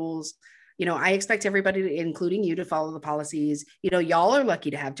make the rules. I expect everybody, including you, to follow the policies. Y'all are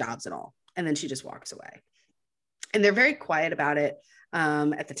lucky to have jobs at all. And then she just walks away. And they're very quiet about it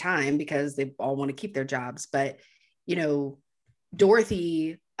at the time because they all want to keep their jobs. But,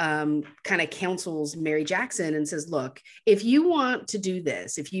 Dorothy kind of counsels Mary Jackson and says, look, if you want to do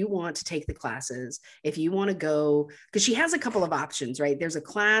this, if you want to take the classes, if you want to go, because she has a couple of options, right? There's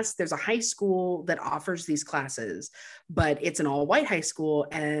a high school that offers these classes, but it's an all white high school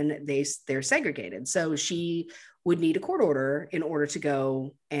and they're segregated. So she would need a court order in order to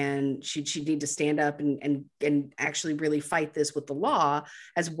go, and she'd need to stand up and actually really fight this with the law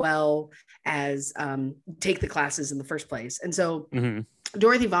as well as take the classes in the first place. And so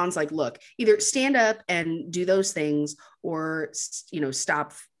Dorothy Vaughn's like, look, either stand up and do those things or,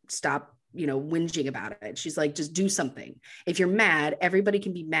 stop, whinging about it. She's like, just do something. If you're mad, everybody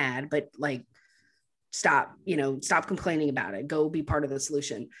can be mad, but like, stop complaining about it. Go be part of the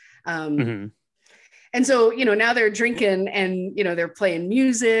solution. And so, now they're drinking and, they're playing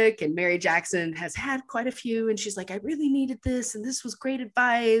music, and Mary Jackson has had quite a few. And she's like, I really needed this. And this was great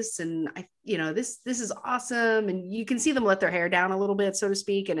advice. And this is awesome. And you can see them let their hair down a little bit, so to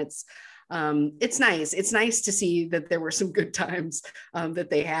speak. And it's It's nice. It's nice to see that there were some good times that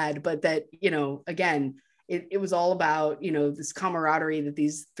they had, but that, again, it was all about, this camaraderie that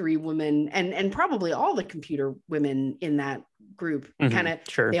these three women and probably all the computer women in that group kind of,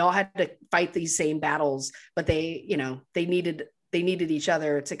 sure. They all had to fight these same battles, but they needed each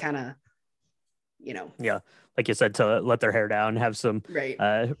other to kind of, yeah, like you said, to let their hair down, have some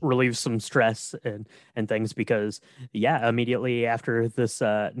right. Relieve some stress and things, because immediately after this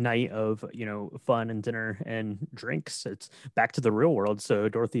night of fun and dinner and drinks, it's back to the real world. So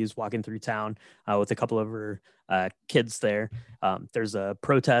Dorothy's walking through town with a couple of her kids there. There's a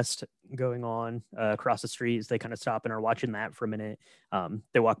protest going on across the streets. They kind of stop and are watching that for a minute.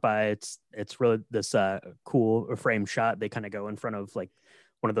 They walk by. It's really this cool frame shot. They kind of go in front of like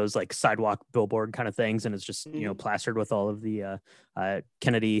one of those like sidewalk billboard kind of things, and it's just plastered with all of the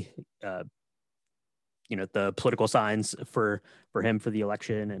Kennedy the political signs for him for the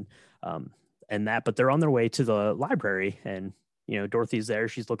election and that. But they're on their way to the library, and Dorothy's there.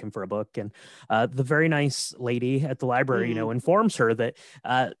 She's looking for a book, and the very nice lady at the library informs her that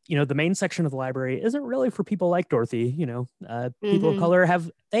the main section of the library isn't really for people like Dorothy. People of color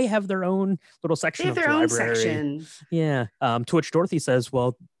have their own little section of the library. Yeah. To which Dorothy says,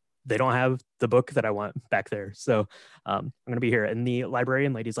 well, they don't have the book that I want back there, so I'm gonna be here. And the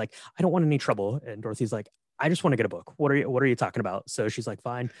librarian lady's like, I don't want any trouble. And Dorothy's like, I just want to get a book. What are you talking about? So she's like,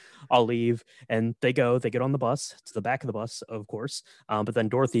 fine, I'll leave. And they get on the bus to the back of the bus, of course. But then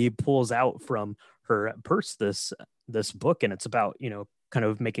Dorothy pulls out from her purse this book, and it's about, kind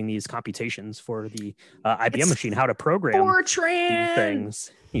of making these computations for the IBM machine, how to program Fortran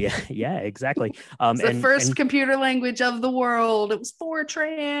things. Yeah, exactly. It's the first computer language of the world. It was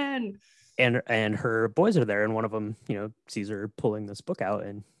Fortran. And her boys are there, and one of them, sees her pulling this book out,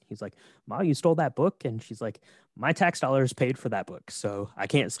 and he's like, Ma, you stole that book? And she's like, my tax dollars paid for that book, so I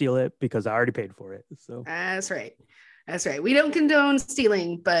can't steal it because I already paid for it. So that's right. We don't condone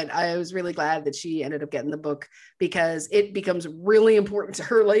stealing, but I was really glad that she ended up getting the book because it becomes really important to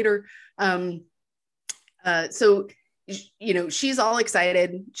her later. So she's all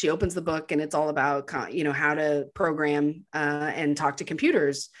excited. She opens the book, and it's all about how to program and talk to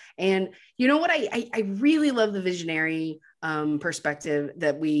computers. And you know what, I really love the visionary perspective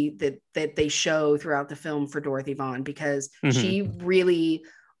that they show throughout the film for Dorothy Vaughan, because she really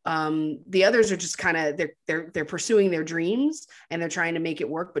the others are just kind of they're pursuing their dreams and they're trying to make it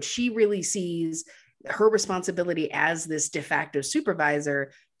work, but she really sees her responsibility as this de facto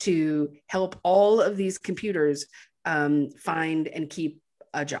supervisor to help all of these computers find and keep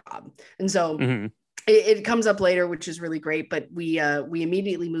a job. And so it comes up later, which is really great, but we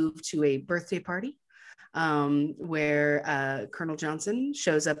immediately move to a birthday party where Colonel Johnson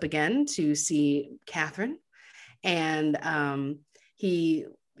shows up again to see Catherine, and he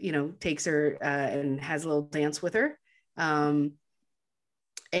takes her and has a little dance with her, and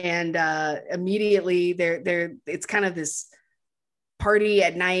immediately it's kind of this party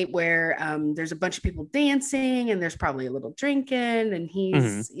at night where there's a bunch of people dancing, and there's probably a little drinking, and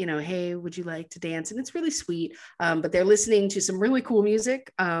he's hey, would you like to dance? And it's really sweet, but they're listening to some really cool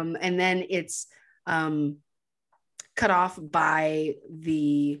music, and then it's cut off by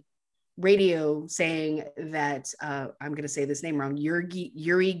the radio saying that I'm going to say this name wrong,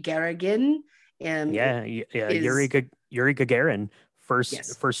 Yuri Gagarin. Yuri Gagarin,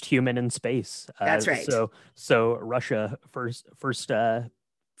 first human in space. That's right. So Russia first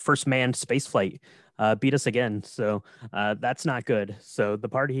manned space flight beat us again. So that's not good. So the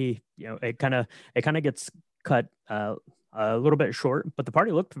party, it kind of gets cut a little bit short, but the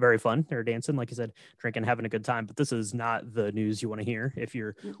party looked very fun. They were dancing, like you said, drinking, having a good time. But this is not the news you want to hear if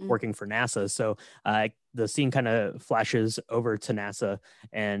you're working for NASA. So the scene kind of flashes over to NASA,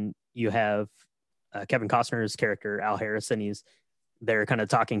 and you have Kevin Costner's character, Al Harrison. They're kind of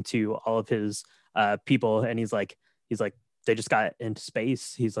talking to all of his people, and he's like, they just got into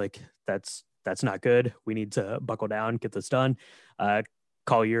space. He's like, that's not good. We need to buckle down, get this done.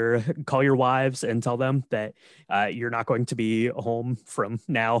 Call your wives and tell them that you're not going to be home from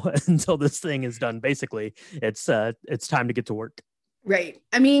now until this thing is done. Basically, it's time to get to work. Right.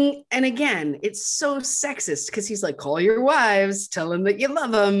 I mean, and again, it's so sexist because he's like, call your wives, tell them that you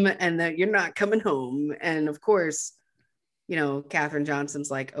love them and that you're not coming home. And of course, Catherine Johnson's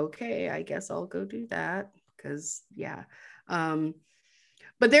like, okay, I guess I'll go do that because yeah.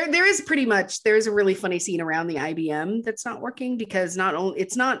 But there's a really funny scene around the IBM that's not working because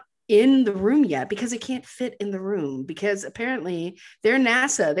it's not in the room yet because it can't fit in the room, because apparently they're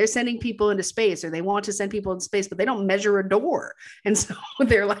NASA, they're sending people into space, or they want to send people into space, but they don't measure a door. And so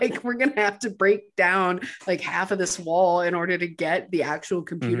they're like, we're going to have to break down like half of this wall in order to get the actual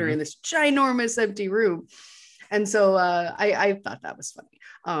computer in this ginormous empty room. And so I thought that was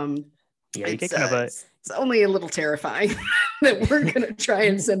funny. Yeah, you get kind of a... It's only a little terrifying that we're going to try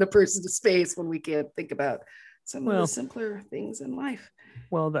and send a person to space when we can't think about some of the simpler things in life.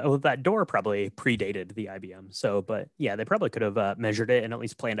 Well, that door probably predated the IBM. So, but yeah, they probably could have measured it and at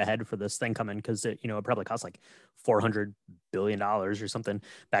least planned ahead for this thing coming, because it probably cost like $400 billion or something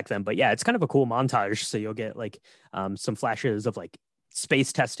back then. But yeah, it's kind of a cool montage. So you'll get like some flashes of like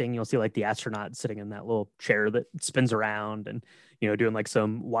space testing. You'll see like the astronaut sitting in that little chair that spins around and, doing like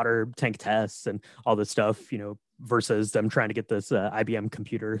some water tank tests and all this stuff, versus them trying to get this IBM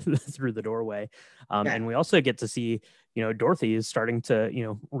computer through the doorway. And we also get to see, Dorothy is starting to,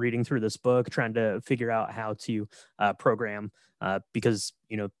 reading through this book, trying to figure out how to program, because,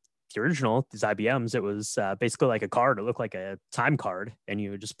 the original, these IBMs, it was basically like a card. It looked like a time card, and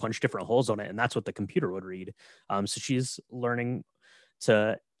you just punch different holes on it, and that's what the computer would read. So she's learning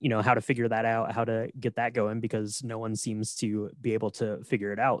to, how to figure that out, how to get that going, because no one seems to be able to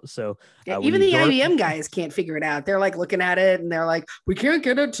figure it out. So even the IBM guys can't figure it out. They're like looking at it and they're like, we can't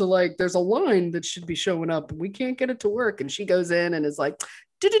get it to like, there's a line that should be showing up and we can't get it to work. And she goes in and is like,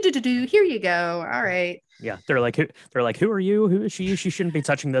 do, here you go. All right. Yeah. They're like, who are you? Who is she? She shouldn't be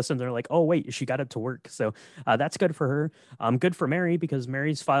touching this. And they're like, oh, wait, she got it to work. So that's good for her. Good for Mary, because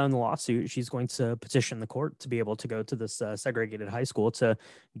Mary's filing the lawsuit. She's going to petition the court to be able to go to this segregated high school to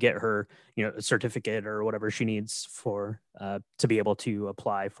get her, a certificate or whatever she needs for to be able to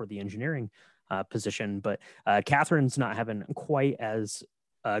apply for the engineering position. But Catherine's not having quite as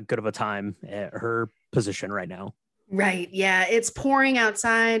good of a time at her position right now. Right. Yeah. It's pouring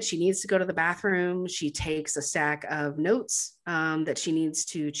outside. She needs to go to the bathroom. She takes a stack of notes that she needs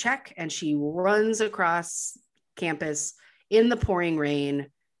to check, and she runs across campus in the pouring rain,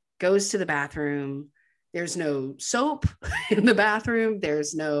 goes to the bathroom. There's no soap in the bathroom.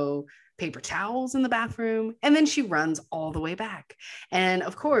 There's no paper towels in the bathroom. And then she runs all the way back. And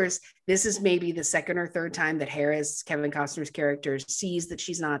of course, this is maybe the second or third time that Harris, Kevin Costner's character, sees that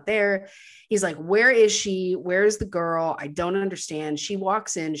she's not there. He's like, where is she? Where is the girl? I don't understand. She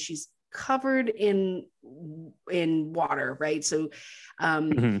walks in, she's covered in water, right? So,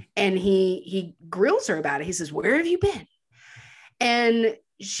 and he grills her about it. He says, where have you been? And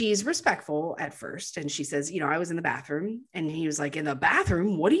she's respectful at first. And she says, I was in the bathroom. And he was like, in the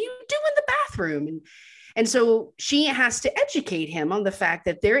bathroom? What do you do in the bathroom? And so she has to educate him on the fact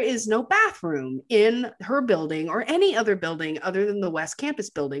that there is no bathroom in her building or any other building other than the West Campus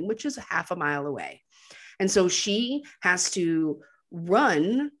building, which is half a mile away. And so she has to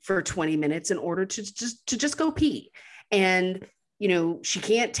run for 20 minutes in order to just go pee. And, she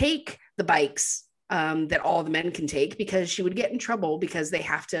can't take the bikes that all the men can take, because she would get in trouble because they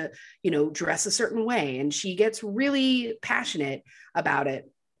have to, dress a certain way. And she gets really passionate about it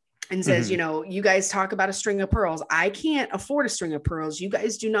and says, you guys talk about a string of pearls. I can't afford a string of pearls. You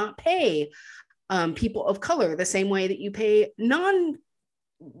guys do not pay people of color the same way that you pay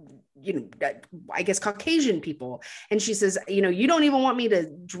I guess Caucasian people. And she says, you don't even want me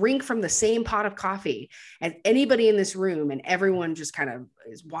to drink from the same pot of coffee as anybody in this room. And everyone just kind of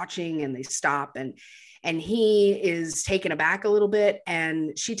is watching, and they stop, and he is taken aback a little bit,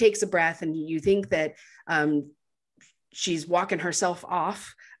 and she takes a breath, and you think that she's walking herself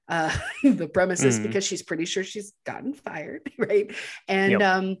off the premises because she's pretty sure she's gotten fired. Right. And,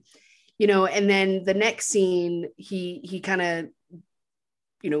 and then the next scene, he kind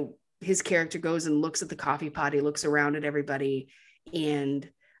of, his character goes and looks at the coffee pot. He looks around at everybody, and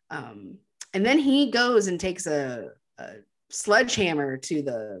then he goes and takes a sledgehammer to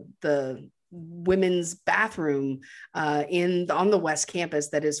the women's bathroom on the West Campus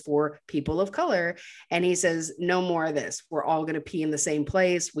that is for people of color. And he says, no more of this. We're all going to pee in the same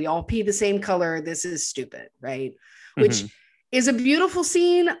place. We all pee the same color. This is stupid. Right. Which is a beautiful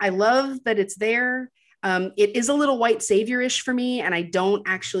scene. I love that it's there. It is a little white savior-ish for me. And I don't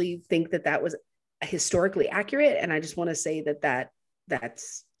actually think that was historically accurate. And I just want to say that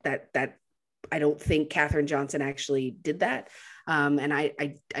I don't think Katherine Johnson actually did that. And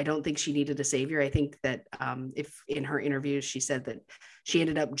I don't think she needed a savior. I think that if in her interviews, she said that she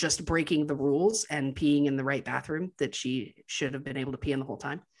ended up just breaking the rules and peeing in the right bathroom, that she should have been able to pee in the whole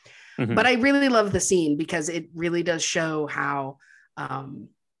time. But I really love the scene because it really does show how,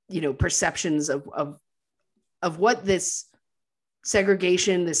 perceptions of what this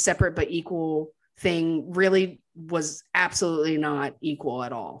segregation, this separate but equal thing really was absolutely not equal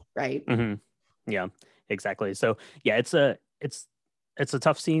at all, right? Mm-hmm. Yeah, exactly. So yeah, it's a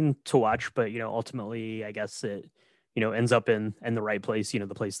tough scene to watch, but ultimately, I guess it ends up in the right place, the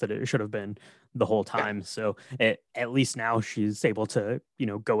place that it should have been the whole Yeah. time. So at least now she's able to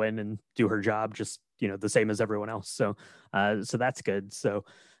go in and do her job just the same as everyone else. So so that's good. So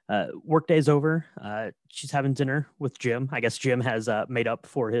work day's over. She's having dinner with Jim. I guess Jim has made up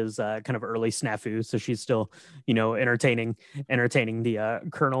for his kind of early snafu, so she's still entertaining the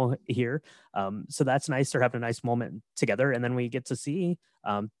Colonel here. So that's nice. They're having a nice moment together, and then we get to see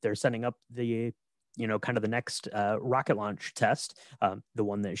they're setting up the kind of the next rocket launch test, the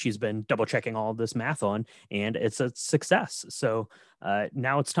one that she's been double checking all of this math on, and it's a success. So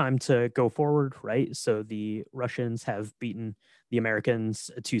now it's time to go forward, right? So the Russians have beaten the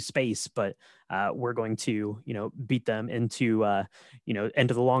Americans to space, but we're going to beat them into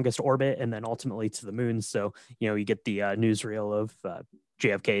into the longest orbit and then ultimately to the moon. So you get the newsreel of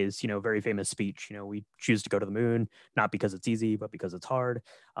JFK's very famous speech. We choose to go to the moon not because it's easy, but because it's hard.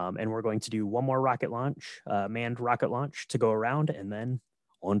 And we're going to do one more rocket launch, manned rocket launch, to go around and then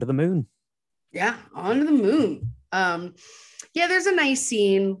onto the moon. Yeah, onto the moon. Yeah, there's a nice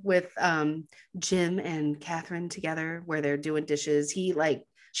scene with Jim and Catherine together where they're doing dishes.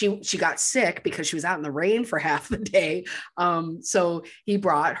 She got sick because she was out in the rain for half the day. So he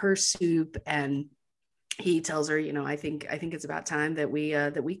brought her soup and he tells her, I think it's about time that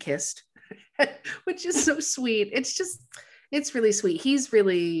we kissed, which is so sweet. It's really sweet.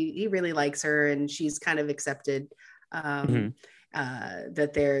 He really likes her, and she's kind of accepted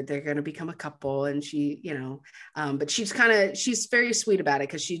that they're going to become a couple. And she, but she's very sweet about it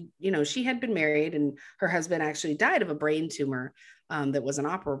because she had been married and her husband actually died of a brain tumor that was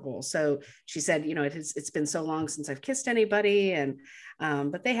inoperable. So she said, it's been so long since I've kissed anybody, and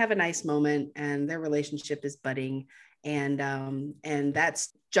but they have a nice moment and their relationship is budding. And that's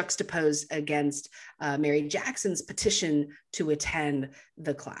juxtaposed against Mary Jackson's petition to attend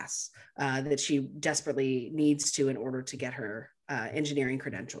the class that she desperately needs to in order to get her engineering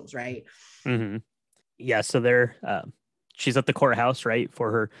credentials, right? Mm-hmm. Yeah, so they're she's at the courthouse, right,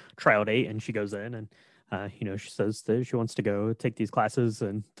 for her trial date, and she goes in and she says that she wants to go take these classes,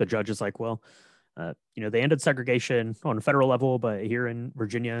 and the judge is like, well, they ended segregation on a federal level, but here in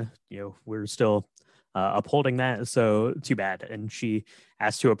Virginia, we're still upholding that. So too bad. And she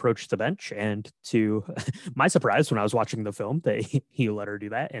asked to approach the bench, and to my surprise, when I was watching the film, that he let her do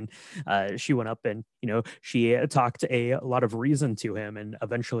that. And she went up and, she talked a lot of reason to him. And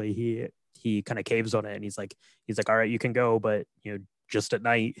eventually he kind of caves on it. And he's like, all right, you can go, but, just at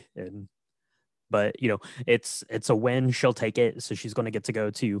night. And but it's a win. She'll take it. So she's going to get to go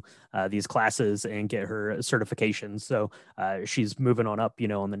to these classes and get her certification. So she's moving on up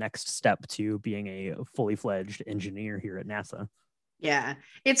on the next step to being a fully fledged engineer here at NASA. Yeah,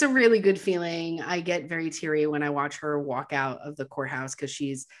 it's a really good feeling. I get very teary when I watch her walk out of the courthouse because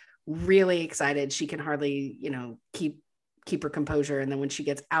she's really excited. She can hardly keep her composure, and then when she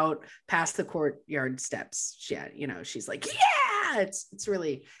gets out past the courtyard steps, she's like, yeah, it's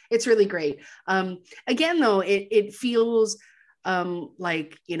really great. Again though, it feels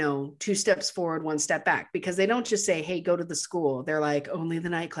like two steps forward, one step back, because they don't just say, hey, go to the school. They're like, only the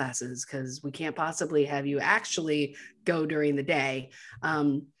night classes, because we can't possibly have you actually go during the day.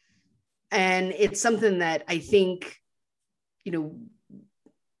 And it's something that I think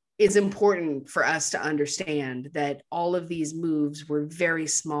is important for us to understand, that all of these moves were very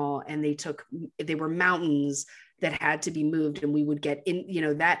small, and they were mountains that had to be moved, and we would get in,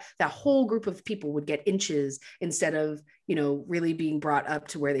 that whole group of people would get inches instead of, really being brought up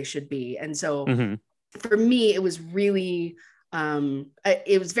to where they should be. And so for me, it was really,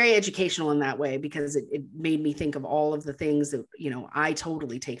 it was very educational in that way, because it made me think of all of the things that, I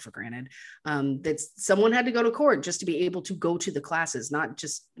totally take for granted, that someone had to go to court just to be able to go to the classes, not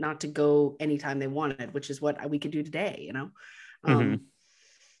to go anytime they wanted, which is what we could do today,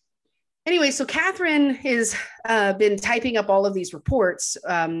 Anyway, so Catherine has been typing up all of these reports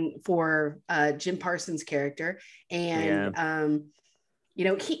for Jim Parsons' character. And,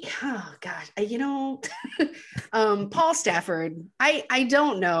 Paul Stafford, I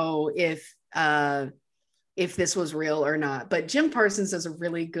don't know if this was real or not, but Jim Parsons does a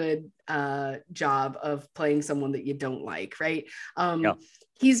really good job of playing someone that you don't like, right?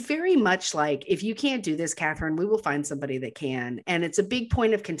 He's very much like, if you can't do this, Catherine, we will find somebody that can. And it's a big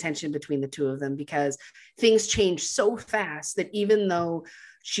point of contention between the two of them, because things change so fast that even though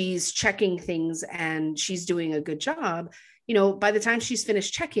she's checking things and she's doing a good job, by the time she's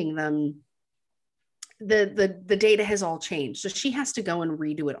finished checking them, the data has all changed, so she has to go and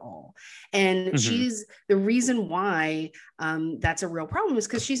redo it all. And she's the reason why that's a real problem is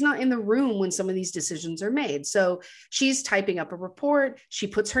because she's not in the room when some of these decisions are made. So she's typing up a report, she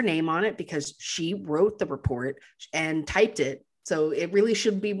puts her name on it because she wrote the report and typed it, so it really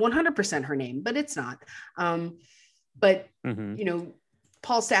should be 100% her name, but it's not. But you know,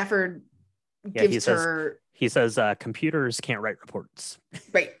 Paul Stafford gives her, he says computers can't write reports,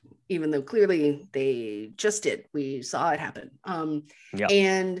 right, even though clearly they just did. We saw it happen.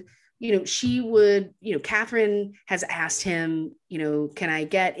 And you know, she would, you know, Catherine has asked him, you know, can I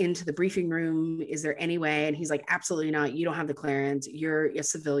get into the briefing room? Is there any way? And he's like, absolutely not. You don't have the clearance. You're a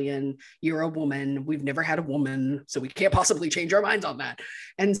civilian. You're a woman. We've never had a woman, so we can't possibly change our minds on that.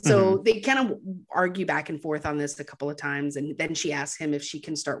 And so they kind of argue back and forth on this a couple of times. And then she asks him if she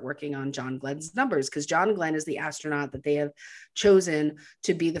can start working on John Glenn's numbers, because John Glenn is the astronaut that they have chosen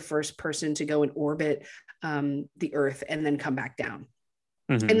to be the first person to go and orbit the Earth and then come back down.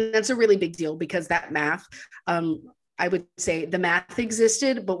 And that's a really big deal because that math, I would say the math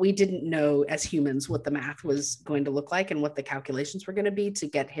existed, but we didn't know as humans what the math was going to look like and what the calculations were going to be to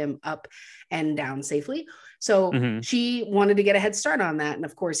get him up and down safely. So she wanted to get a head start on that. And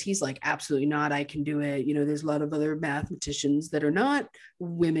of course, he's like, absolutely not. I can do it. You know, there's a lot of other mathematicians that are not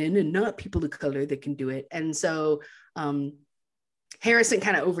women and not people of color that can do it. And so Harrison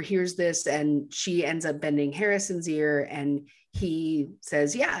kind of overhears this, and she ends up bending Harrison's ear, and he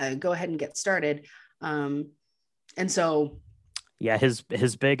says, yeah, go ahead and get started. And so his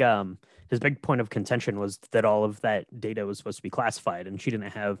big point of contention was that all of that data was supposed to be classified, and she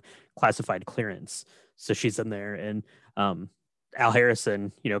didn't have classified clearance. So she's in there, and Al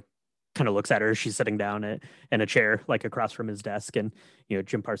Harrison, you know, kind of looks at her. She's sitting down in a chair, like across from his desk, and you know,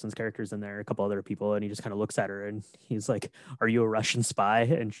 Jim Parsons' character's in there, a couple other people, and he just kind of looks at her, and he's like, "Are you a Russian spy?"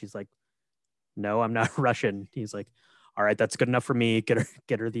 And she's like, "No, I'm not Russian." He's like, "All right, that's good enough for me. Get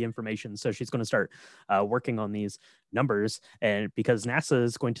her the information." So she's going to start working on these numbers, and because NASA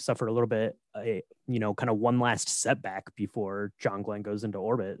is going to suffer a little bit, you know, kind of one last setback before John Glenn goes into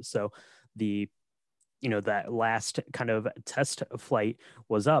orbit. So you know, that last kind of test flight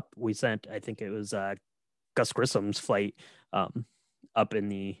was up. We sent, I think it was Gus Grissom's flight up in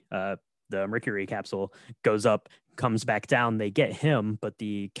the Mercury capsule, goes up, comes back down. They get him, but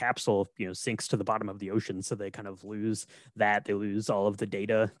the capsule, you know, sinks to the bottom of the ocean. So they kind of lose that. They lose all of the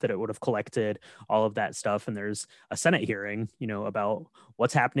data that it would have collected, all of that stuff. And there's a Senate hearing, you know, about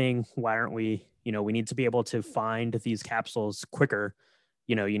what's happening. Why aren't we, you know, we need to be able to find these capsules quicker.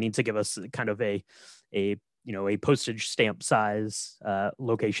 You know, you need to give us kind of a you know, a postage stamp size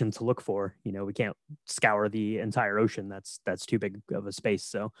location to look for. You know, we can't scour the entire ocean. That's too big of a space.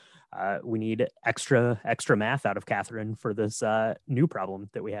 So we need extra math out of Catherine for this new problem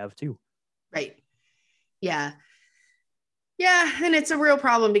that we have too. Right. Yeah. Yeah, and it's a real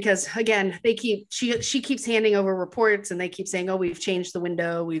problem because again, she keeps handing over reports, and they keep saying, "Oh, we've changed the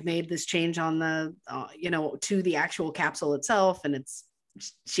window. We've made this change on the you know, to the actual capsule itself," and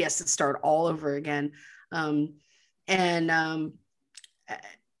she has to start all over again.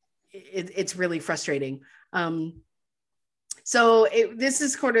 It's really frustrating. So this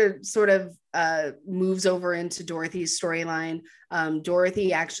is sort of moves over into Dorothy's storyline.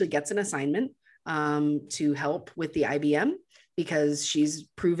 Dorothy actually gets an assignment to help with the IBM, because she's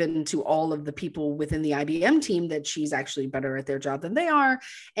proven to all of the people within the IBM team that she's actually better at their job than they are,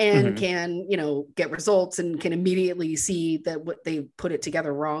 and can, you know, get results and can immediately see that what they put it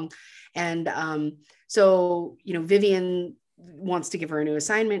together wrong. And so, you know, Vivian wants to give her a new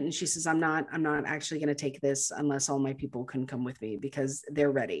assignment, and she says, I'm not actually going to take this unless all my people can come with me, because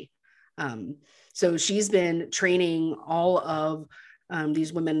they're ready. So she's been training all of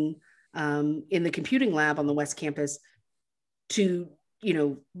these women in the computing lab on the West Campus to, you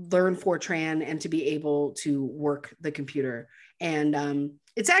know, learn Fortran and to be able to work the computer. And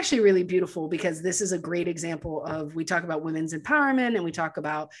it's actually really beautiful, because this is a great example of, we talk about women's empowerment, and we talk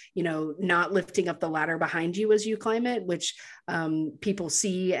about, you know, not lifting up the ladder behind you as you climb it, which people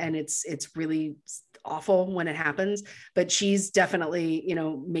see, and it's really awful when it happens. But she's definitely, you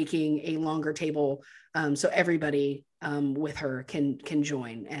know, making a longer table so everybody with her can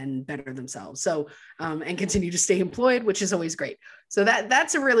join and better themselves. So and continue to stay employed, which is always great. So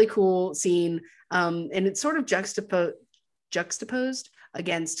that's a really cool scene, and it's sort of juxtaposed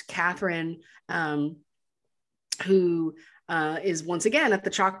against Catherine, who is once again at the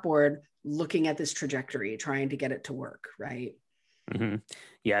chalkboard looking at this trajectory, trying to get it to work, right?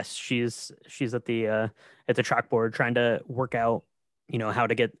 Yes, she's at the chalkboard trying to work out, you know, how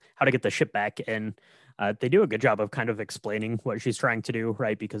to get the ship back. And they do a good job of kind of explaining what she's trying to do,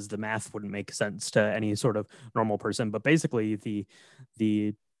 right? Because the math wouldn't make sense to any sort of normal person. But basically,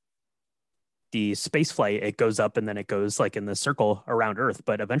 the space flight, it goes up and then it goes like in the circle around Earth.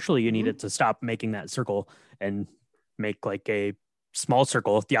 But eventually, you need it to stop making that circle and make like a small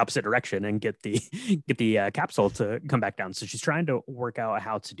circle the opposite direction and get the capsule to come back down. So she's trying to work out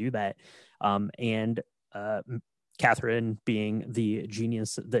how to do that. And Catherine, being the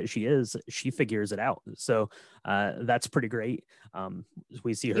genius that she is, she figures it out. So that's pretty great.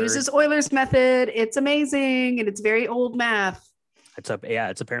 We see her uses Euler's method. It's amazing, and it's very old math.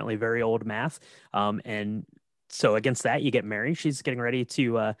 It's apparently very old math. And so against that, you get Mary. She's getting ready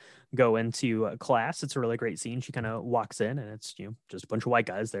to go into class. It's a really great scene. She kind of walks in, and it's just a bunch of white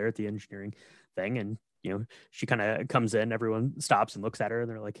guys there at the engineering thing, and she kind of comes in. Everyone stops and looks at her, and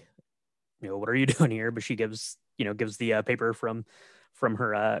they're like, what are you doing here? But she gives the paper from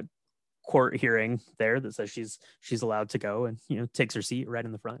her court hearing there that says she's allowed to go, and takes her seat right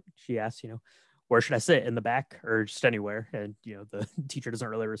in the front. She asks, where should I sit, in the back or just anywhere? And the teacher doesn't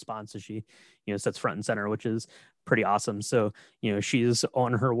really respond, so she sits front and center, which is pretty awesome. So she's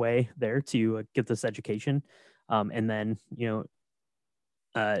on her way there to get this education, and then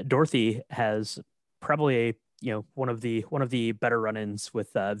Dorothy has probably one of the better run-ins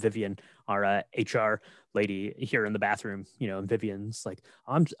with Vivian, our HR lady, here in the bathroom. And Vivian's like,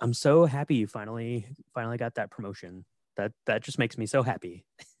 I'm so happy you finally got that promotion. That just makes me so happy.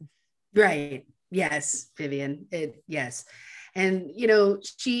 Right. Yes, Vivian. Yes. And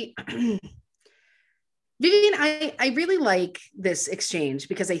she Vivian, I really like this exchange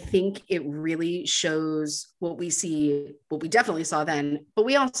because I think it really shows what we definitely saw then, but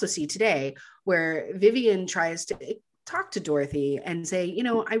we also see today, where Vivian tries to talk to Dorothy and say,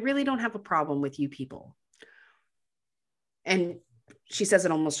 I really don't have a problem with you people. And she says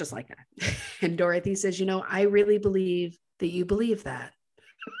it almost just like that. And Dorothy says, I really believe that you believe that.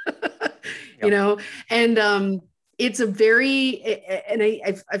 Yep. And it's a very, and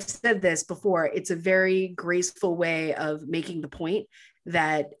I've said this before, it's a very graceful way of making the point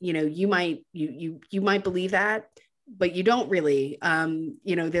that, you might believe that, but you don't really.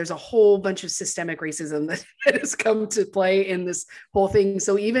 There's a whole bunch of systemic racism that has come to play in this whole thing.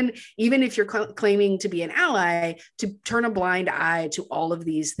 So even if you're claiming to be an ally, to turn a blind eye to all of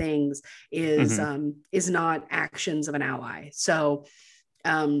these things is not actions of an ally. So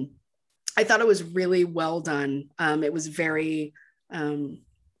I thought it was really well done. It was very, I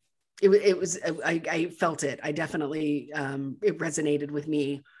felt it. I definitely, it resonated with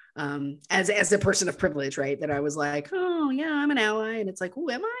me as a person of privilege, right? That I was like, oh yeah, I'm an ally. And it's like, oh,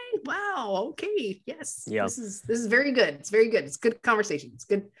 am I? Wow. Okay. Yes. Yeah. This is very good. It's very good. It's good conversation. It's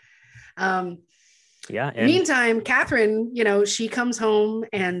good. Yeah. Meantime, Catherine, she comes home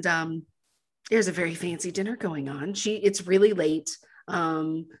and there's a very fancy dinner going on. It's really late.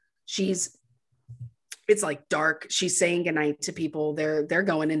 It's like dark. She's saying goodnight to people. They're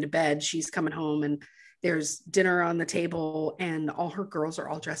going into bed. She's coming home and there's dinner on the table and all her girls are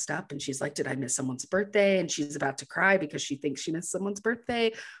all dressed up. And she's like, did I miss someone's birthday? And she's about to cry because she thinks she missed someone's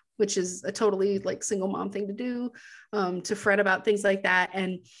birthday, which is a totally like single mom thing to do, to fret about things like that.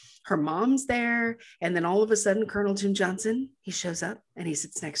 And her mom's there. And then all of a sudden, Colonel Jim Johnson, he shows up and he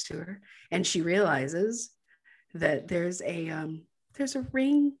sits next to her. And she realizes that there's a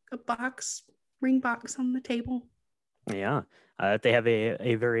ring box on the table. Yeah. They have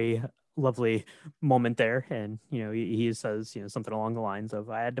a very lovely moment there, and he says something along the lines of,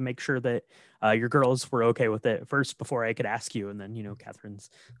 I had to make sure that your girls were okay with it first before I could ask you. And then Catherine's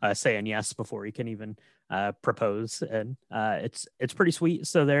saying yes before he can even propose, and it's pretty sweet.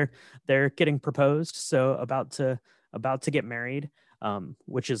 So they're getting proposed, so about to get married,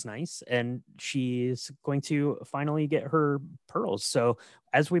 which is nice. And she's going to finally get her pearls. So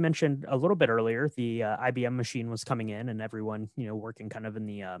as we mentioned a little bit earlier, the IBM machine was coming in, and everyone, working kind of in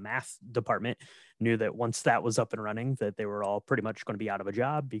the math department knew that once that was up and running, that they were all pretty much going to be out of a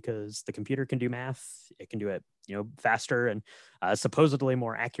job, because the computer can do math. It can do it, faster and supposedly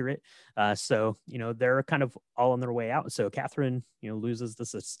more accurate. So they're kind of all on their way out. So Catherine, loses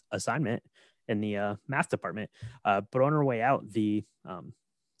this assignment in the math department, but on her way out, the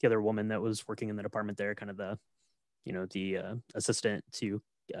other woman that was working in the department there, kind of the assistant to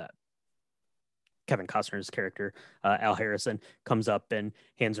Kevin Costner's character, Al Harrison, comes up and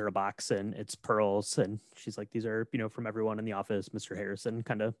hands her a box, and it's pearls, and she's like, these are from everyone in the office. Mr. Harrison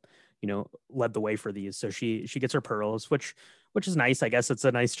kind of led the way for these, so she gets her pearls, which which is nice. I guess it's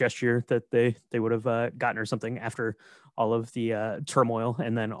a nice gesture that they would have gotten her something after all of the turmoil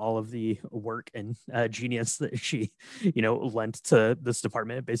and then all of the work and genius that she, lent to this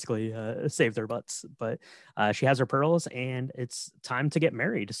department. Basically, saved their butts. But she has her pearls, and it's time to get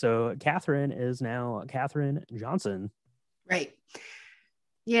married. So Catherine is now Catherine Johnson. Right.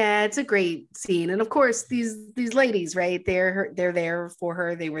 Yeah, it's a great scene, and of course these ladies, right? They're there for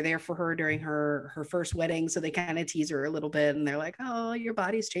her. They were there for her during her first wedding, so they kind of tease her a little bit, and they're like, "Oh, your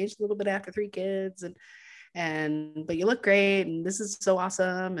body's changed a little bit after 3 kids, and but you look great, and this is so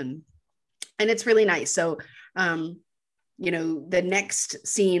awesome," and it's really nice. So, the next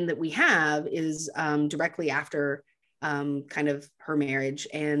scene that we have is directly after kind of her marriage,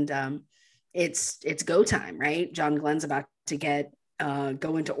 and it's go time, right? John Glenn's about to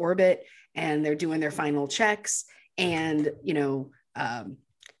go into orbit, and they're doing their final checks, and Al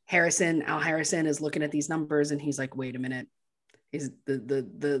Harrison is looking at these numbers, and he's like, wait a minute, is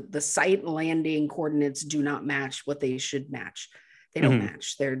the site landing coordinates do not match what they should match. They don't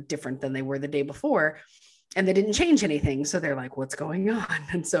match. They're different than they were the day before, and they didn't change anything. So they're like, what's going on?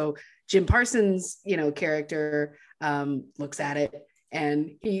 And so Jim Parsons character looks at it,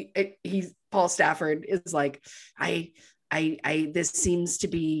 and he's Paul Stafford is like, this seems to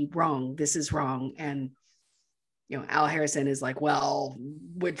be wrong. This is wrong. And, Al Harrison is like, well,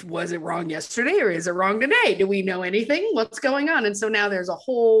 which was it wrong yesterday, or is it wrong today? Do we know anything? What's going on? And so now there's a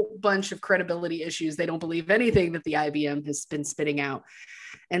whole bunch of credibility issues. They don't believe anything that the IBM has been spitting out.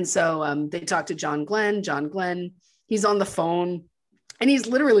 And so they talk to John Glenn. John Glenn, he's on the phone, and he's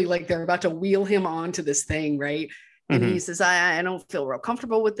literally like, they're about to wheel him onto this thing, right? And he says, I don't feel real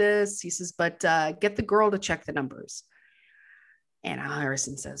comfortable with this. He says, but get the girl to check the numbers. And Al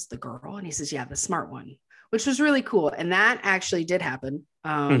Harrison says, the girl? And he says, yeah, the smart one, which was really cool. And that actually did happen.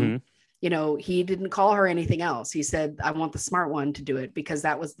 He didn't call her anything else. He said, I want the smart one to do it, because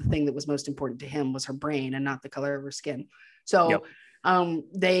that was the thing that was most important to him, was her brain and not the color of her skin. So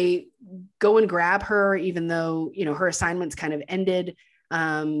they go and grab her, even though, her assignment's kind of ended.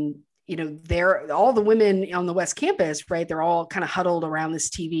 They're all the women on the West Campus, right? They're all kind of huddled around this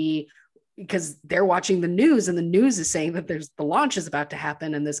TV because they're watching the news, and the news is saying that the launch is about to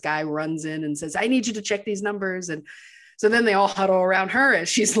happen. And this guy runs in and says, I need you to check these numbers. And so then they all huddle around her as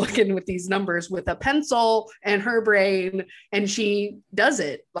she's looking with these numbers with a pencil and her brain. And she does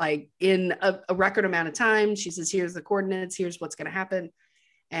it like in a record amount of time. She says, here's the coordinates, here's what's going to happen.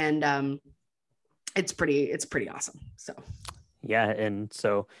 And it's pretty awesome. So, yeah. And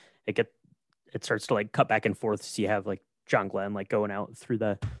so it starts to like cut back and forth. So you have like John Glenn like going out through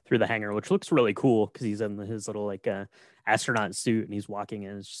the hangar, which looks really cool because he's in his little like astronaut suit, and he's walking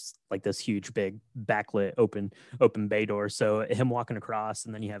in. It's just like this huge big backlit open bay door. So him walking across,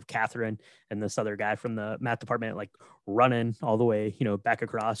 and then you have Catherine and this other guy from the math department like running all the way back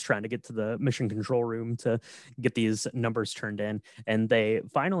across, trying to get to the mission control room to get these numbers turned in. And they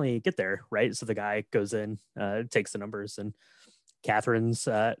finally get there, right? So the guy goes in, takes the numbers, and Catherine's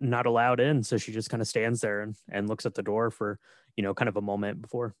not allowed in. So she just kind of stands there and looks at the door for, kind of a moment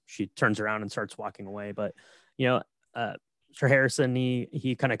before she turns around and starts walking away. But, Mr. Harrison,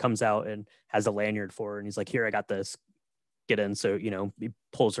 he kind of comes out and has a lanyard for her, and he's like, here, I got this, get in. So, he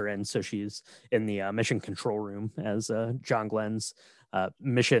pulls her in. So she's in the mission control room as John Glenn's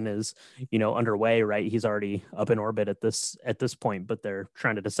mission is, underway, right? He's already up in orbit at this point, but they're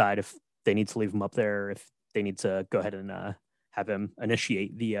trying to decide if they need to leave him up there, or if they need to go ahead and have him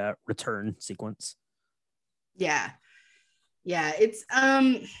initiate the return sequence. Yeah. It's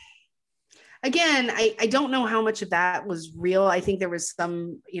again, I don't know how much of that was real. I think there was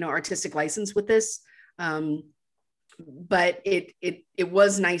some artistic license with this, but it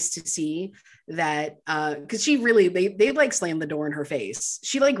was nice to see that because she really they like slammed the door in her face.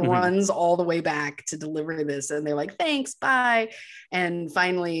 She like runs all the way back to deliver this, and they're like, thanks, bye. And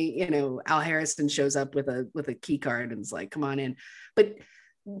finally, Al Harrison shows up with a key card and is like, come on in. But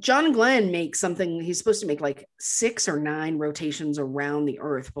John Glenn makes something, he's supposed to make like 6 or 9 rotations around the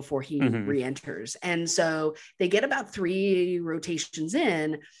Earth before he re-enters. And so they get about 3 rotations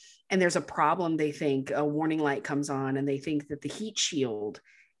in, and there's a problem. They think a warning light comes on, and they think that the heat shield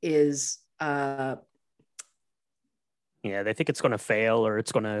is they think it's going to fail, or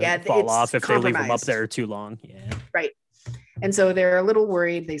it's going to fall off if they leave them up there too long. Right. And so they're a little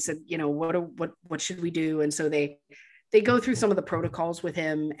worried. They said, what should we do? And so they go through some of the protocols with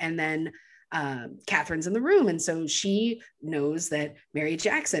him, and then Catherine's in the room. And so she knows that Mary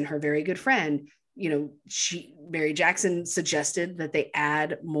Jackson, her very good friend, Mary Jackson suggested that they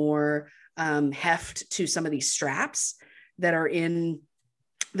add more heft to some of these straps that are in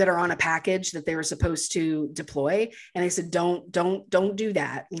that are on a package that they were supposed to deploy. And they said, don't do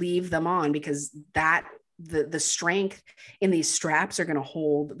that. Leave them on, because that the strength in these straps are going to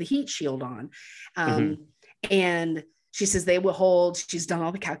hold the heat shield on. And she says they will hold. She's done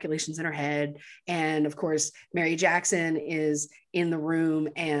all the calculations in her head. And of course, Mary Jackson is in the room,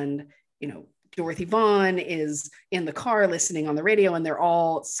 and, Dorothy Vaughan is in the car listening on the radio, and they're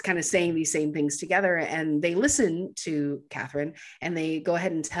all kind of saying these same things together. And they listen to Catherine, and they go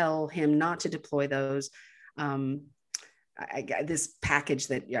ahead and tell him not to deploy those. This package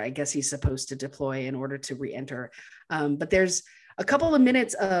that I guess he's supposed to deploy in order to re-enter. But there's a couple of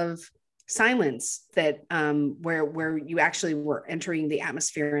minutes of silence that where you actually were entering the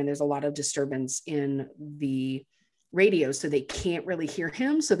atmosphere, and there's a lot of disturbance in the radio, so they can't really hear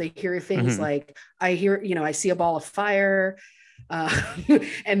him. So they hear things like, I see a ball of fire,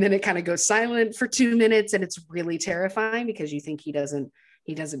 and then it kind of goes silent for 2 minutes, and it's really terrifying because you think he doesn't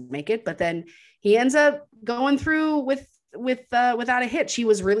make it, but then he ends up going through without a hitch. He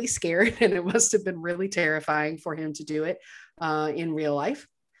was really scared, and it must have been really terrifying for him to do it in real life.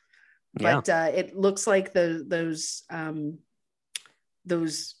 But it looks like those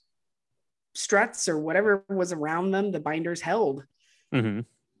struts or whatever was around them, the binders held.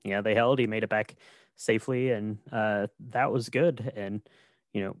 Yeah, they held. He made it back safely, and that was good. And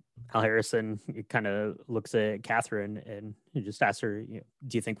Al Harrison kind of looks at Catherine and he just asks her,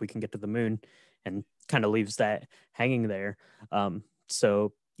 do you think we can get to the moon? And kind of leaves that hanging there.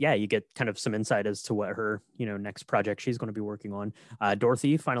 So yeah, you get kind of some insight as to what her, next project she's going to be working on.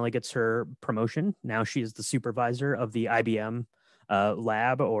 Dorothy finally gets her promotion. Now she's the supervisor of the IBM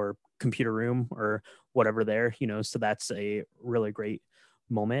lab or computer room or whatever there, so that's a really great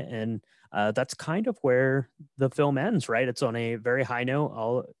moment. And that's kind of where the film ends, right? It's on a very high note.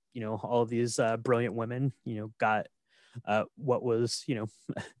 All of these brilliant women, got what was,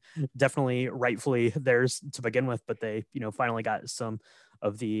 definitely rightfully theirs to begin with, but they, finally got some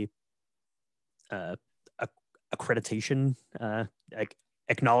of the accreditation,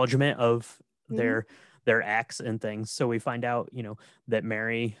 acknowledgement of their acts and things. So we find out, that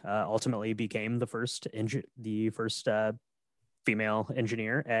Mary ultimately became the first female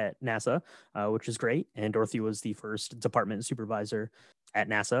engineer at NASA, which is great. And Dorothy was the first department supervisor at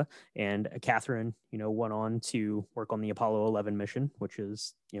NASA. And Catherine, went on to work on the Apollo 11 mission, which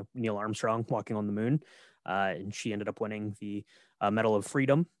is, Neil Armstrong walking on the moon. And she ended up winning the Medal of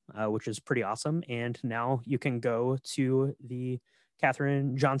Freedom, which is pretty awesome. And now you can go to the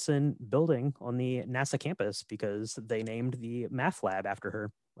Katherine Johnson building on the NASA campus because they named the math lab after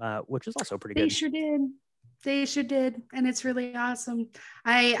her, which is also pretty good. They sure did. And it's really awesome.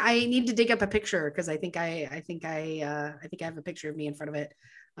 I need to dig up a picture because I think I have a picture of me in front of it.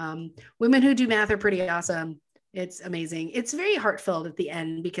 Women who do math are pretty awesome. It's amazing. It's very heartfelt at the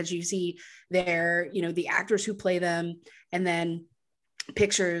end because you see their, the actors who play them, and then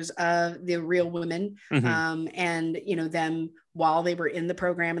pictures of the real women, and them while they were in the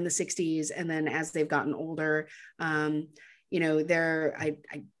program in the 60s, and then as they've gotten older,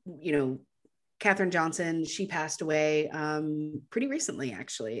 Katherine Johnson, she passed away pretty recently,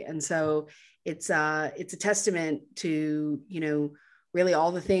 actually. And so it's a testament to, really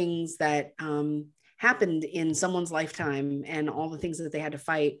all the things that happened in someone's lifetime and all the things that they had to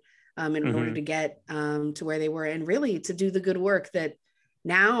fight in order to get to where they were, and really to do the good work that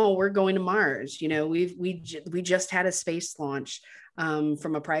now we're going to Mars. We just had a space launch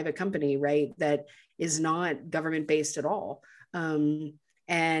from a private company, right? That is not government based at all. And,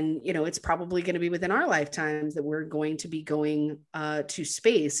 it's probably going to be within our lifetimes that we're going to be going to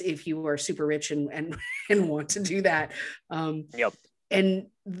space if you are super rich and want to do that. Yep. And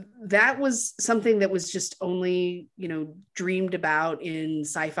that was something that was just only, dreamed about in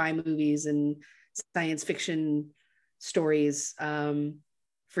sci-fi movies and science fiction stories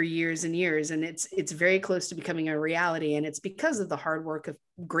for years and years. And it's very close to becoming a reality. And it's because of the hard work of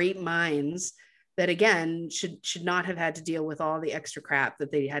great minds that, again, should not have had to deal with all the extra crap that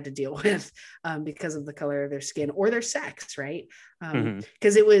they had to deal with because of the color of their skin or their sex, right?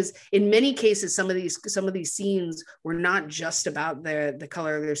 Because it was, in many cases, some of these scenes were not just about the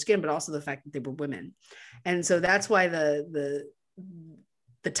color of their skin, but also the fact that they were women. And so that's why the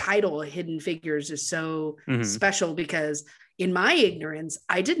title Hidden Figures is so special, because in my ignorance,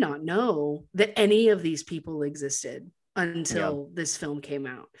 I did not know that any of these people existed until this film came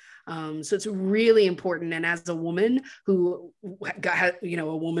out. So it's really important. And as a woman who got,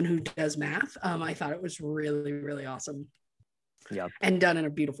 a woman who does math, I thought it was really, really awesome. Yeah. And done in a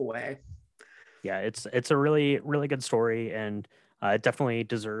beautiful way. Yeah. It's a really, really good story. And It definitely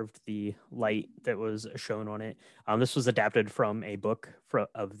deserved the light that was shown on it. This was adapted from a book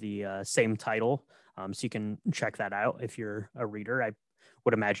of the same title, so you can check that out if you're a reader. I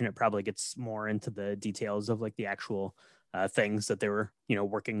would imagine it probably gets more into the details of like the actual things that they were,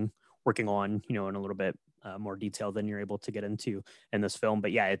 working on, in a little bit more detail than you're able to get into in this film.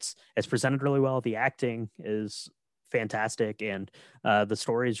 But yeah, it's presented really well. The acting is fantastic, and the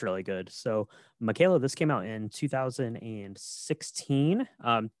story is really good. So, Michaela, this came out in 2016,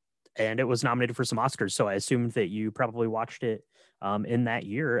 and it was nominated for some Oscars. So I assumed that you probably watched it in that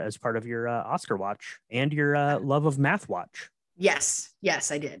year as part of your Oscar watch and your love of math watch. Yes,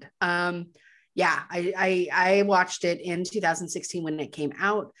 I did. Yeah, I watched it in 2016 when it came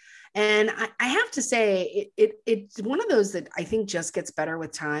out. And I have to say, it's one of those that I think just gets better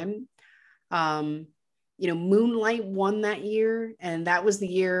with time. Moonlight won that year, and that was the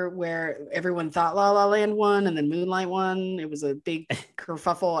year where everyone thought La La Land won, and then Moonlight won. It was a big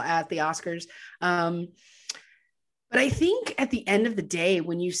kerfuffle at the Oscars. But I think at the end of the day,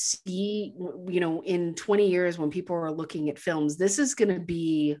 when you see, in 20 years, when people are looking at films, this is going to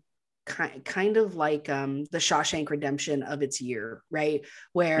be kind of like the Shawshank Redemption of its year, right?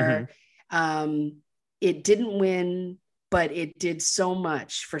 Where it didn't win, but it did so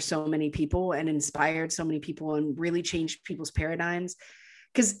much for so many people and inspired so many people and really changed people's paradigms,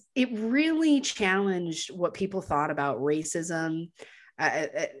 because it really challenged what people thought about racism.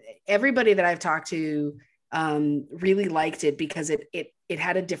 Everybody that I've talked to really liked it because it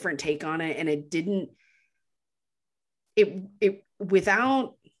had a different take on it, and it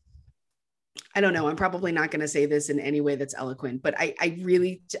without, I don't know, I'm probably not going to say this in any way that's eloquent, but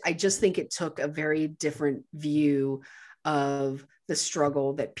I just think it took a very different view of the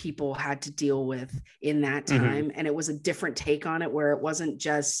struggle that people had to deal with in that time. And it was a different take on it, where it wasn't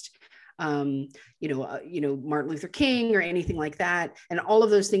just, Martin Luther King or anything like that. And all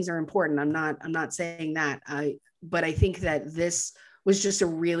of those things are important. I'm not saying that. But I think that this was just a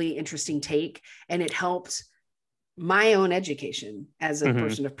really interesting take, and it helped my own education as a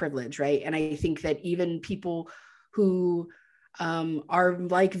person of privilege, right? And I think that even people who are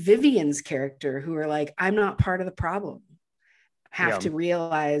like Vivian's character, who are like, I'm not part of the problem, have to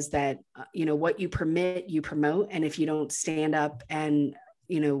realize that, what you permit, you promote. And if you don't stand up and,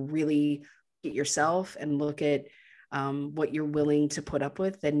 really get yourself and look at what you're willing to put up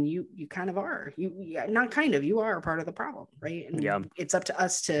with, then you kind of are, you are a part of the problem, right? And it's up to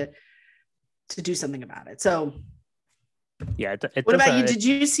us to do something about it. So yeah. What about you? Did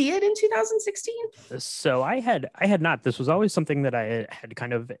you see it in 2016? So I had not. This was always something that I had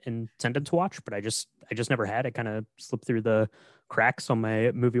kind of intended to watch, but I just never had. It kind of slipped through the cracks on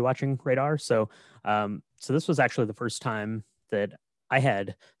my movie watching radar. So so this was actually the first time that I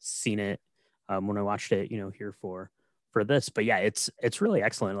had seen it when I watched it, here for this. But yeah, it's really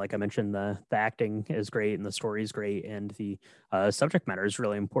excellent. Like I mentioned, the acting is great and the story is great, and the subject matter is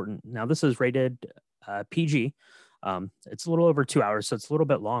really important. Now this is rated PG. It's a little over 2 hours, so it's a little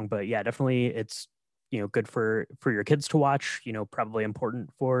bit long, but yeah, definitely it's, good for your kids to watch, probably important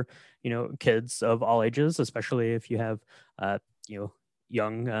for, kids of all ages, especially if you have,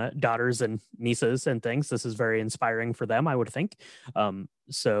 young daughters and nieces and things. This is very inspiring for them, I would think.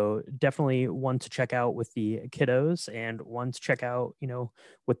 So definitely one to check out with the kiddos, and one to check out,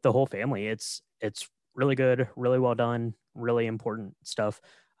 with the whole family. It's really good, really well done, really important stuff.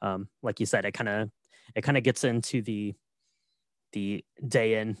 Like you said, it kind of gets into the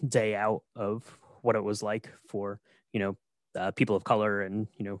day in, day out of what it was like for, people of color and,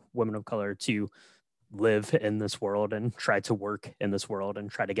 women of color to live in this world and try to work in this world and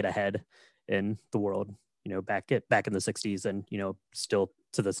try to get ahead in the world, back in the 60s and, still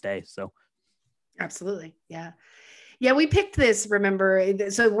to this day. So. Absolutely. Yeah. Yeah, we picked this, remember,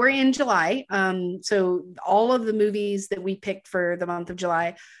 so we're in July. So all of the movies that we picked for the month of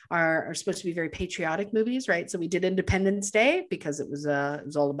July are supposed to be very patriotic movies, right? So we did Independence Day because it was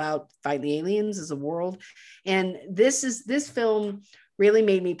all about fighting the aliens as a world. And this film really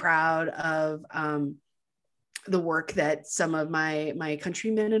made me proud of the work that some of my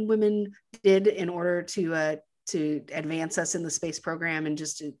countrymen and women did in order to advance us in the space program, and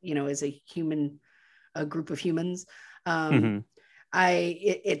just, as a group of humans.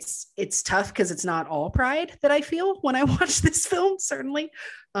 It's tough because it's not all pride that I feel when I watch this film, certainly.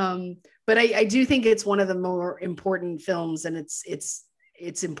 But I do think it's one of the more important films, and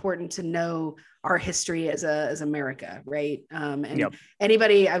it's important to know our history as America, right? And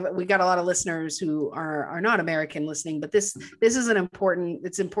anybody, we got a lot of listeners who are not American listening, but this is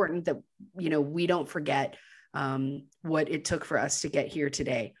it's important that, we don't forget what it took for us to get here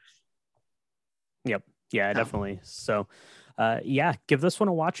today. Yep. Yeah, definitely. So, yeah, give this one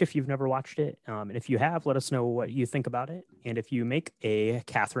a watch if you've never watched it. And if you have, let us know what you think about it. And if you make a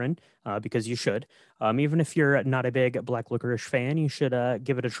Catherine, because you should, even if you're not a big Black Licorice fan, you should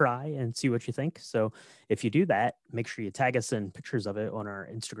give it a try and see what you think. So if you do that, make sure you tag us in pictures of it on our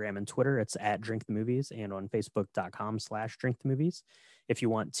Instagram and Twitter. It's at Drink the Movies, and on Facebook.com/Drink the Movies. If you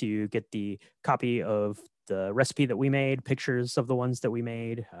want to get the copy of the recipe that we made, pictures of the ones that we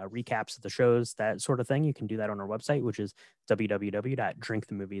made, recaps of the shows, that sort of thing, you can do that on our website, which is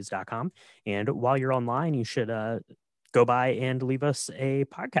www.drinkthemovies.com. And while you're online, you should go by and leave us a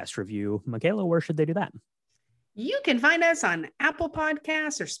podcast review. Michaela, where should they do that? You can find us on Apple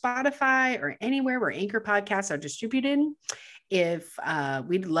Podcasts or Spotify or anywhere where Anchor podcasts are distributed. If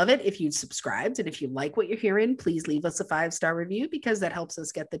we'd love it if you'd subscribed, and if you like what you're hearing, please leave us a 5-star review, because that helps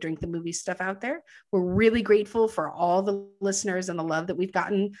us get the Drink the Movie stuff out there. We're really grateful for all the listeners and the love that we've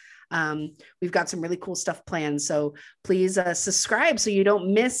gotten. We've got some really cool stuff planned, so please subscribe so you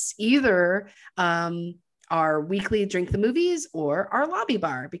don't miss either our weekly Drink the Movies or our lobby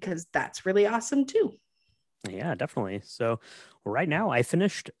bar, because that's really awesome too. Yeah, definitely. So right now I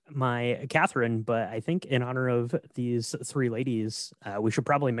finished my Catherine, but I think in honor of these 3 ladies, we should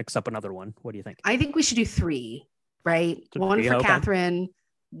probably mix up another one. What do you think? I think we should do 3, right? 1 for Catherine,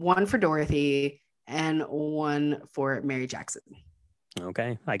 1 for Dorothy, and 1 for Mary Jackson.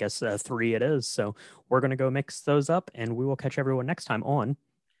 Okay, I guess 3 it is. So we're going to go mix those up, and we will catch everyone next time on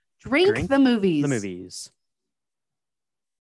Drink the Movies. The Movies.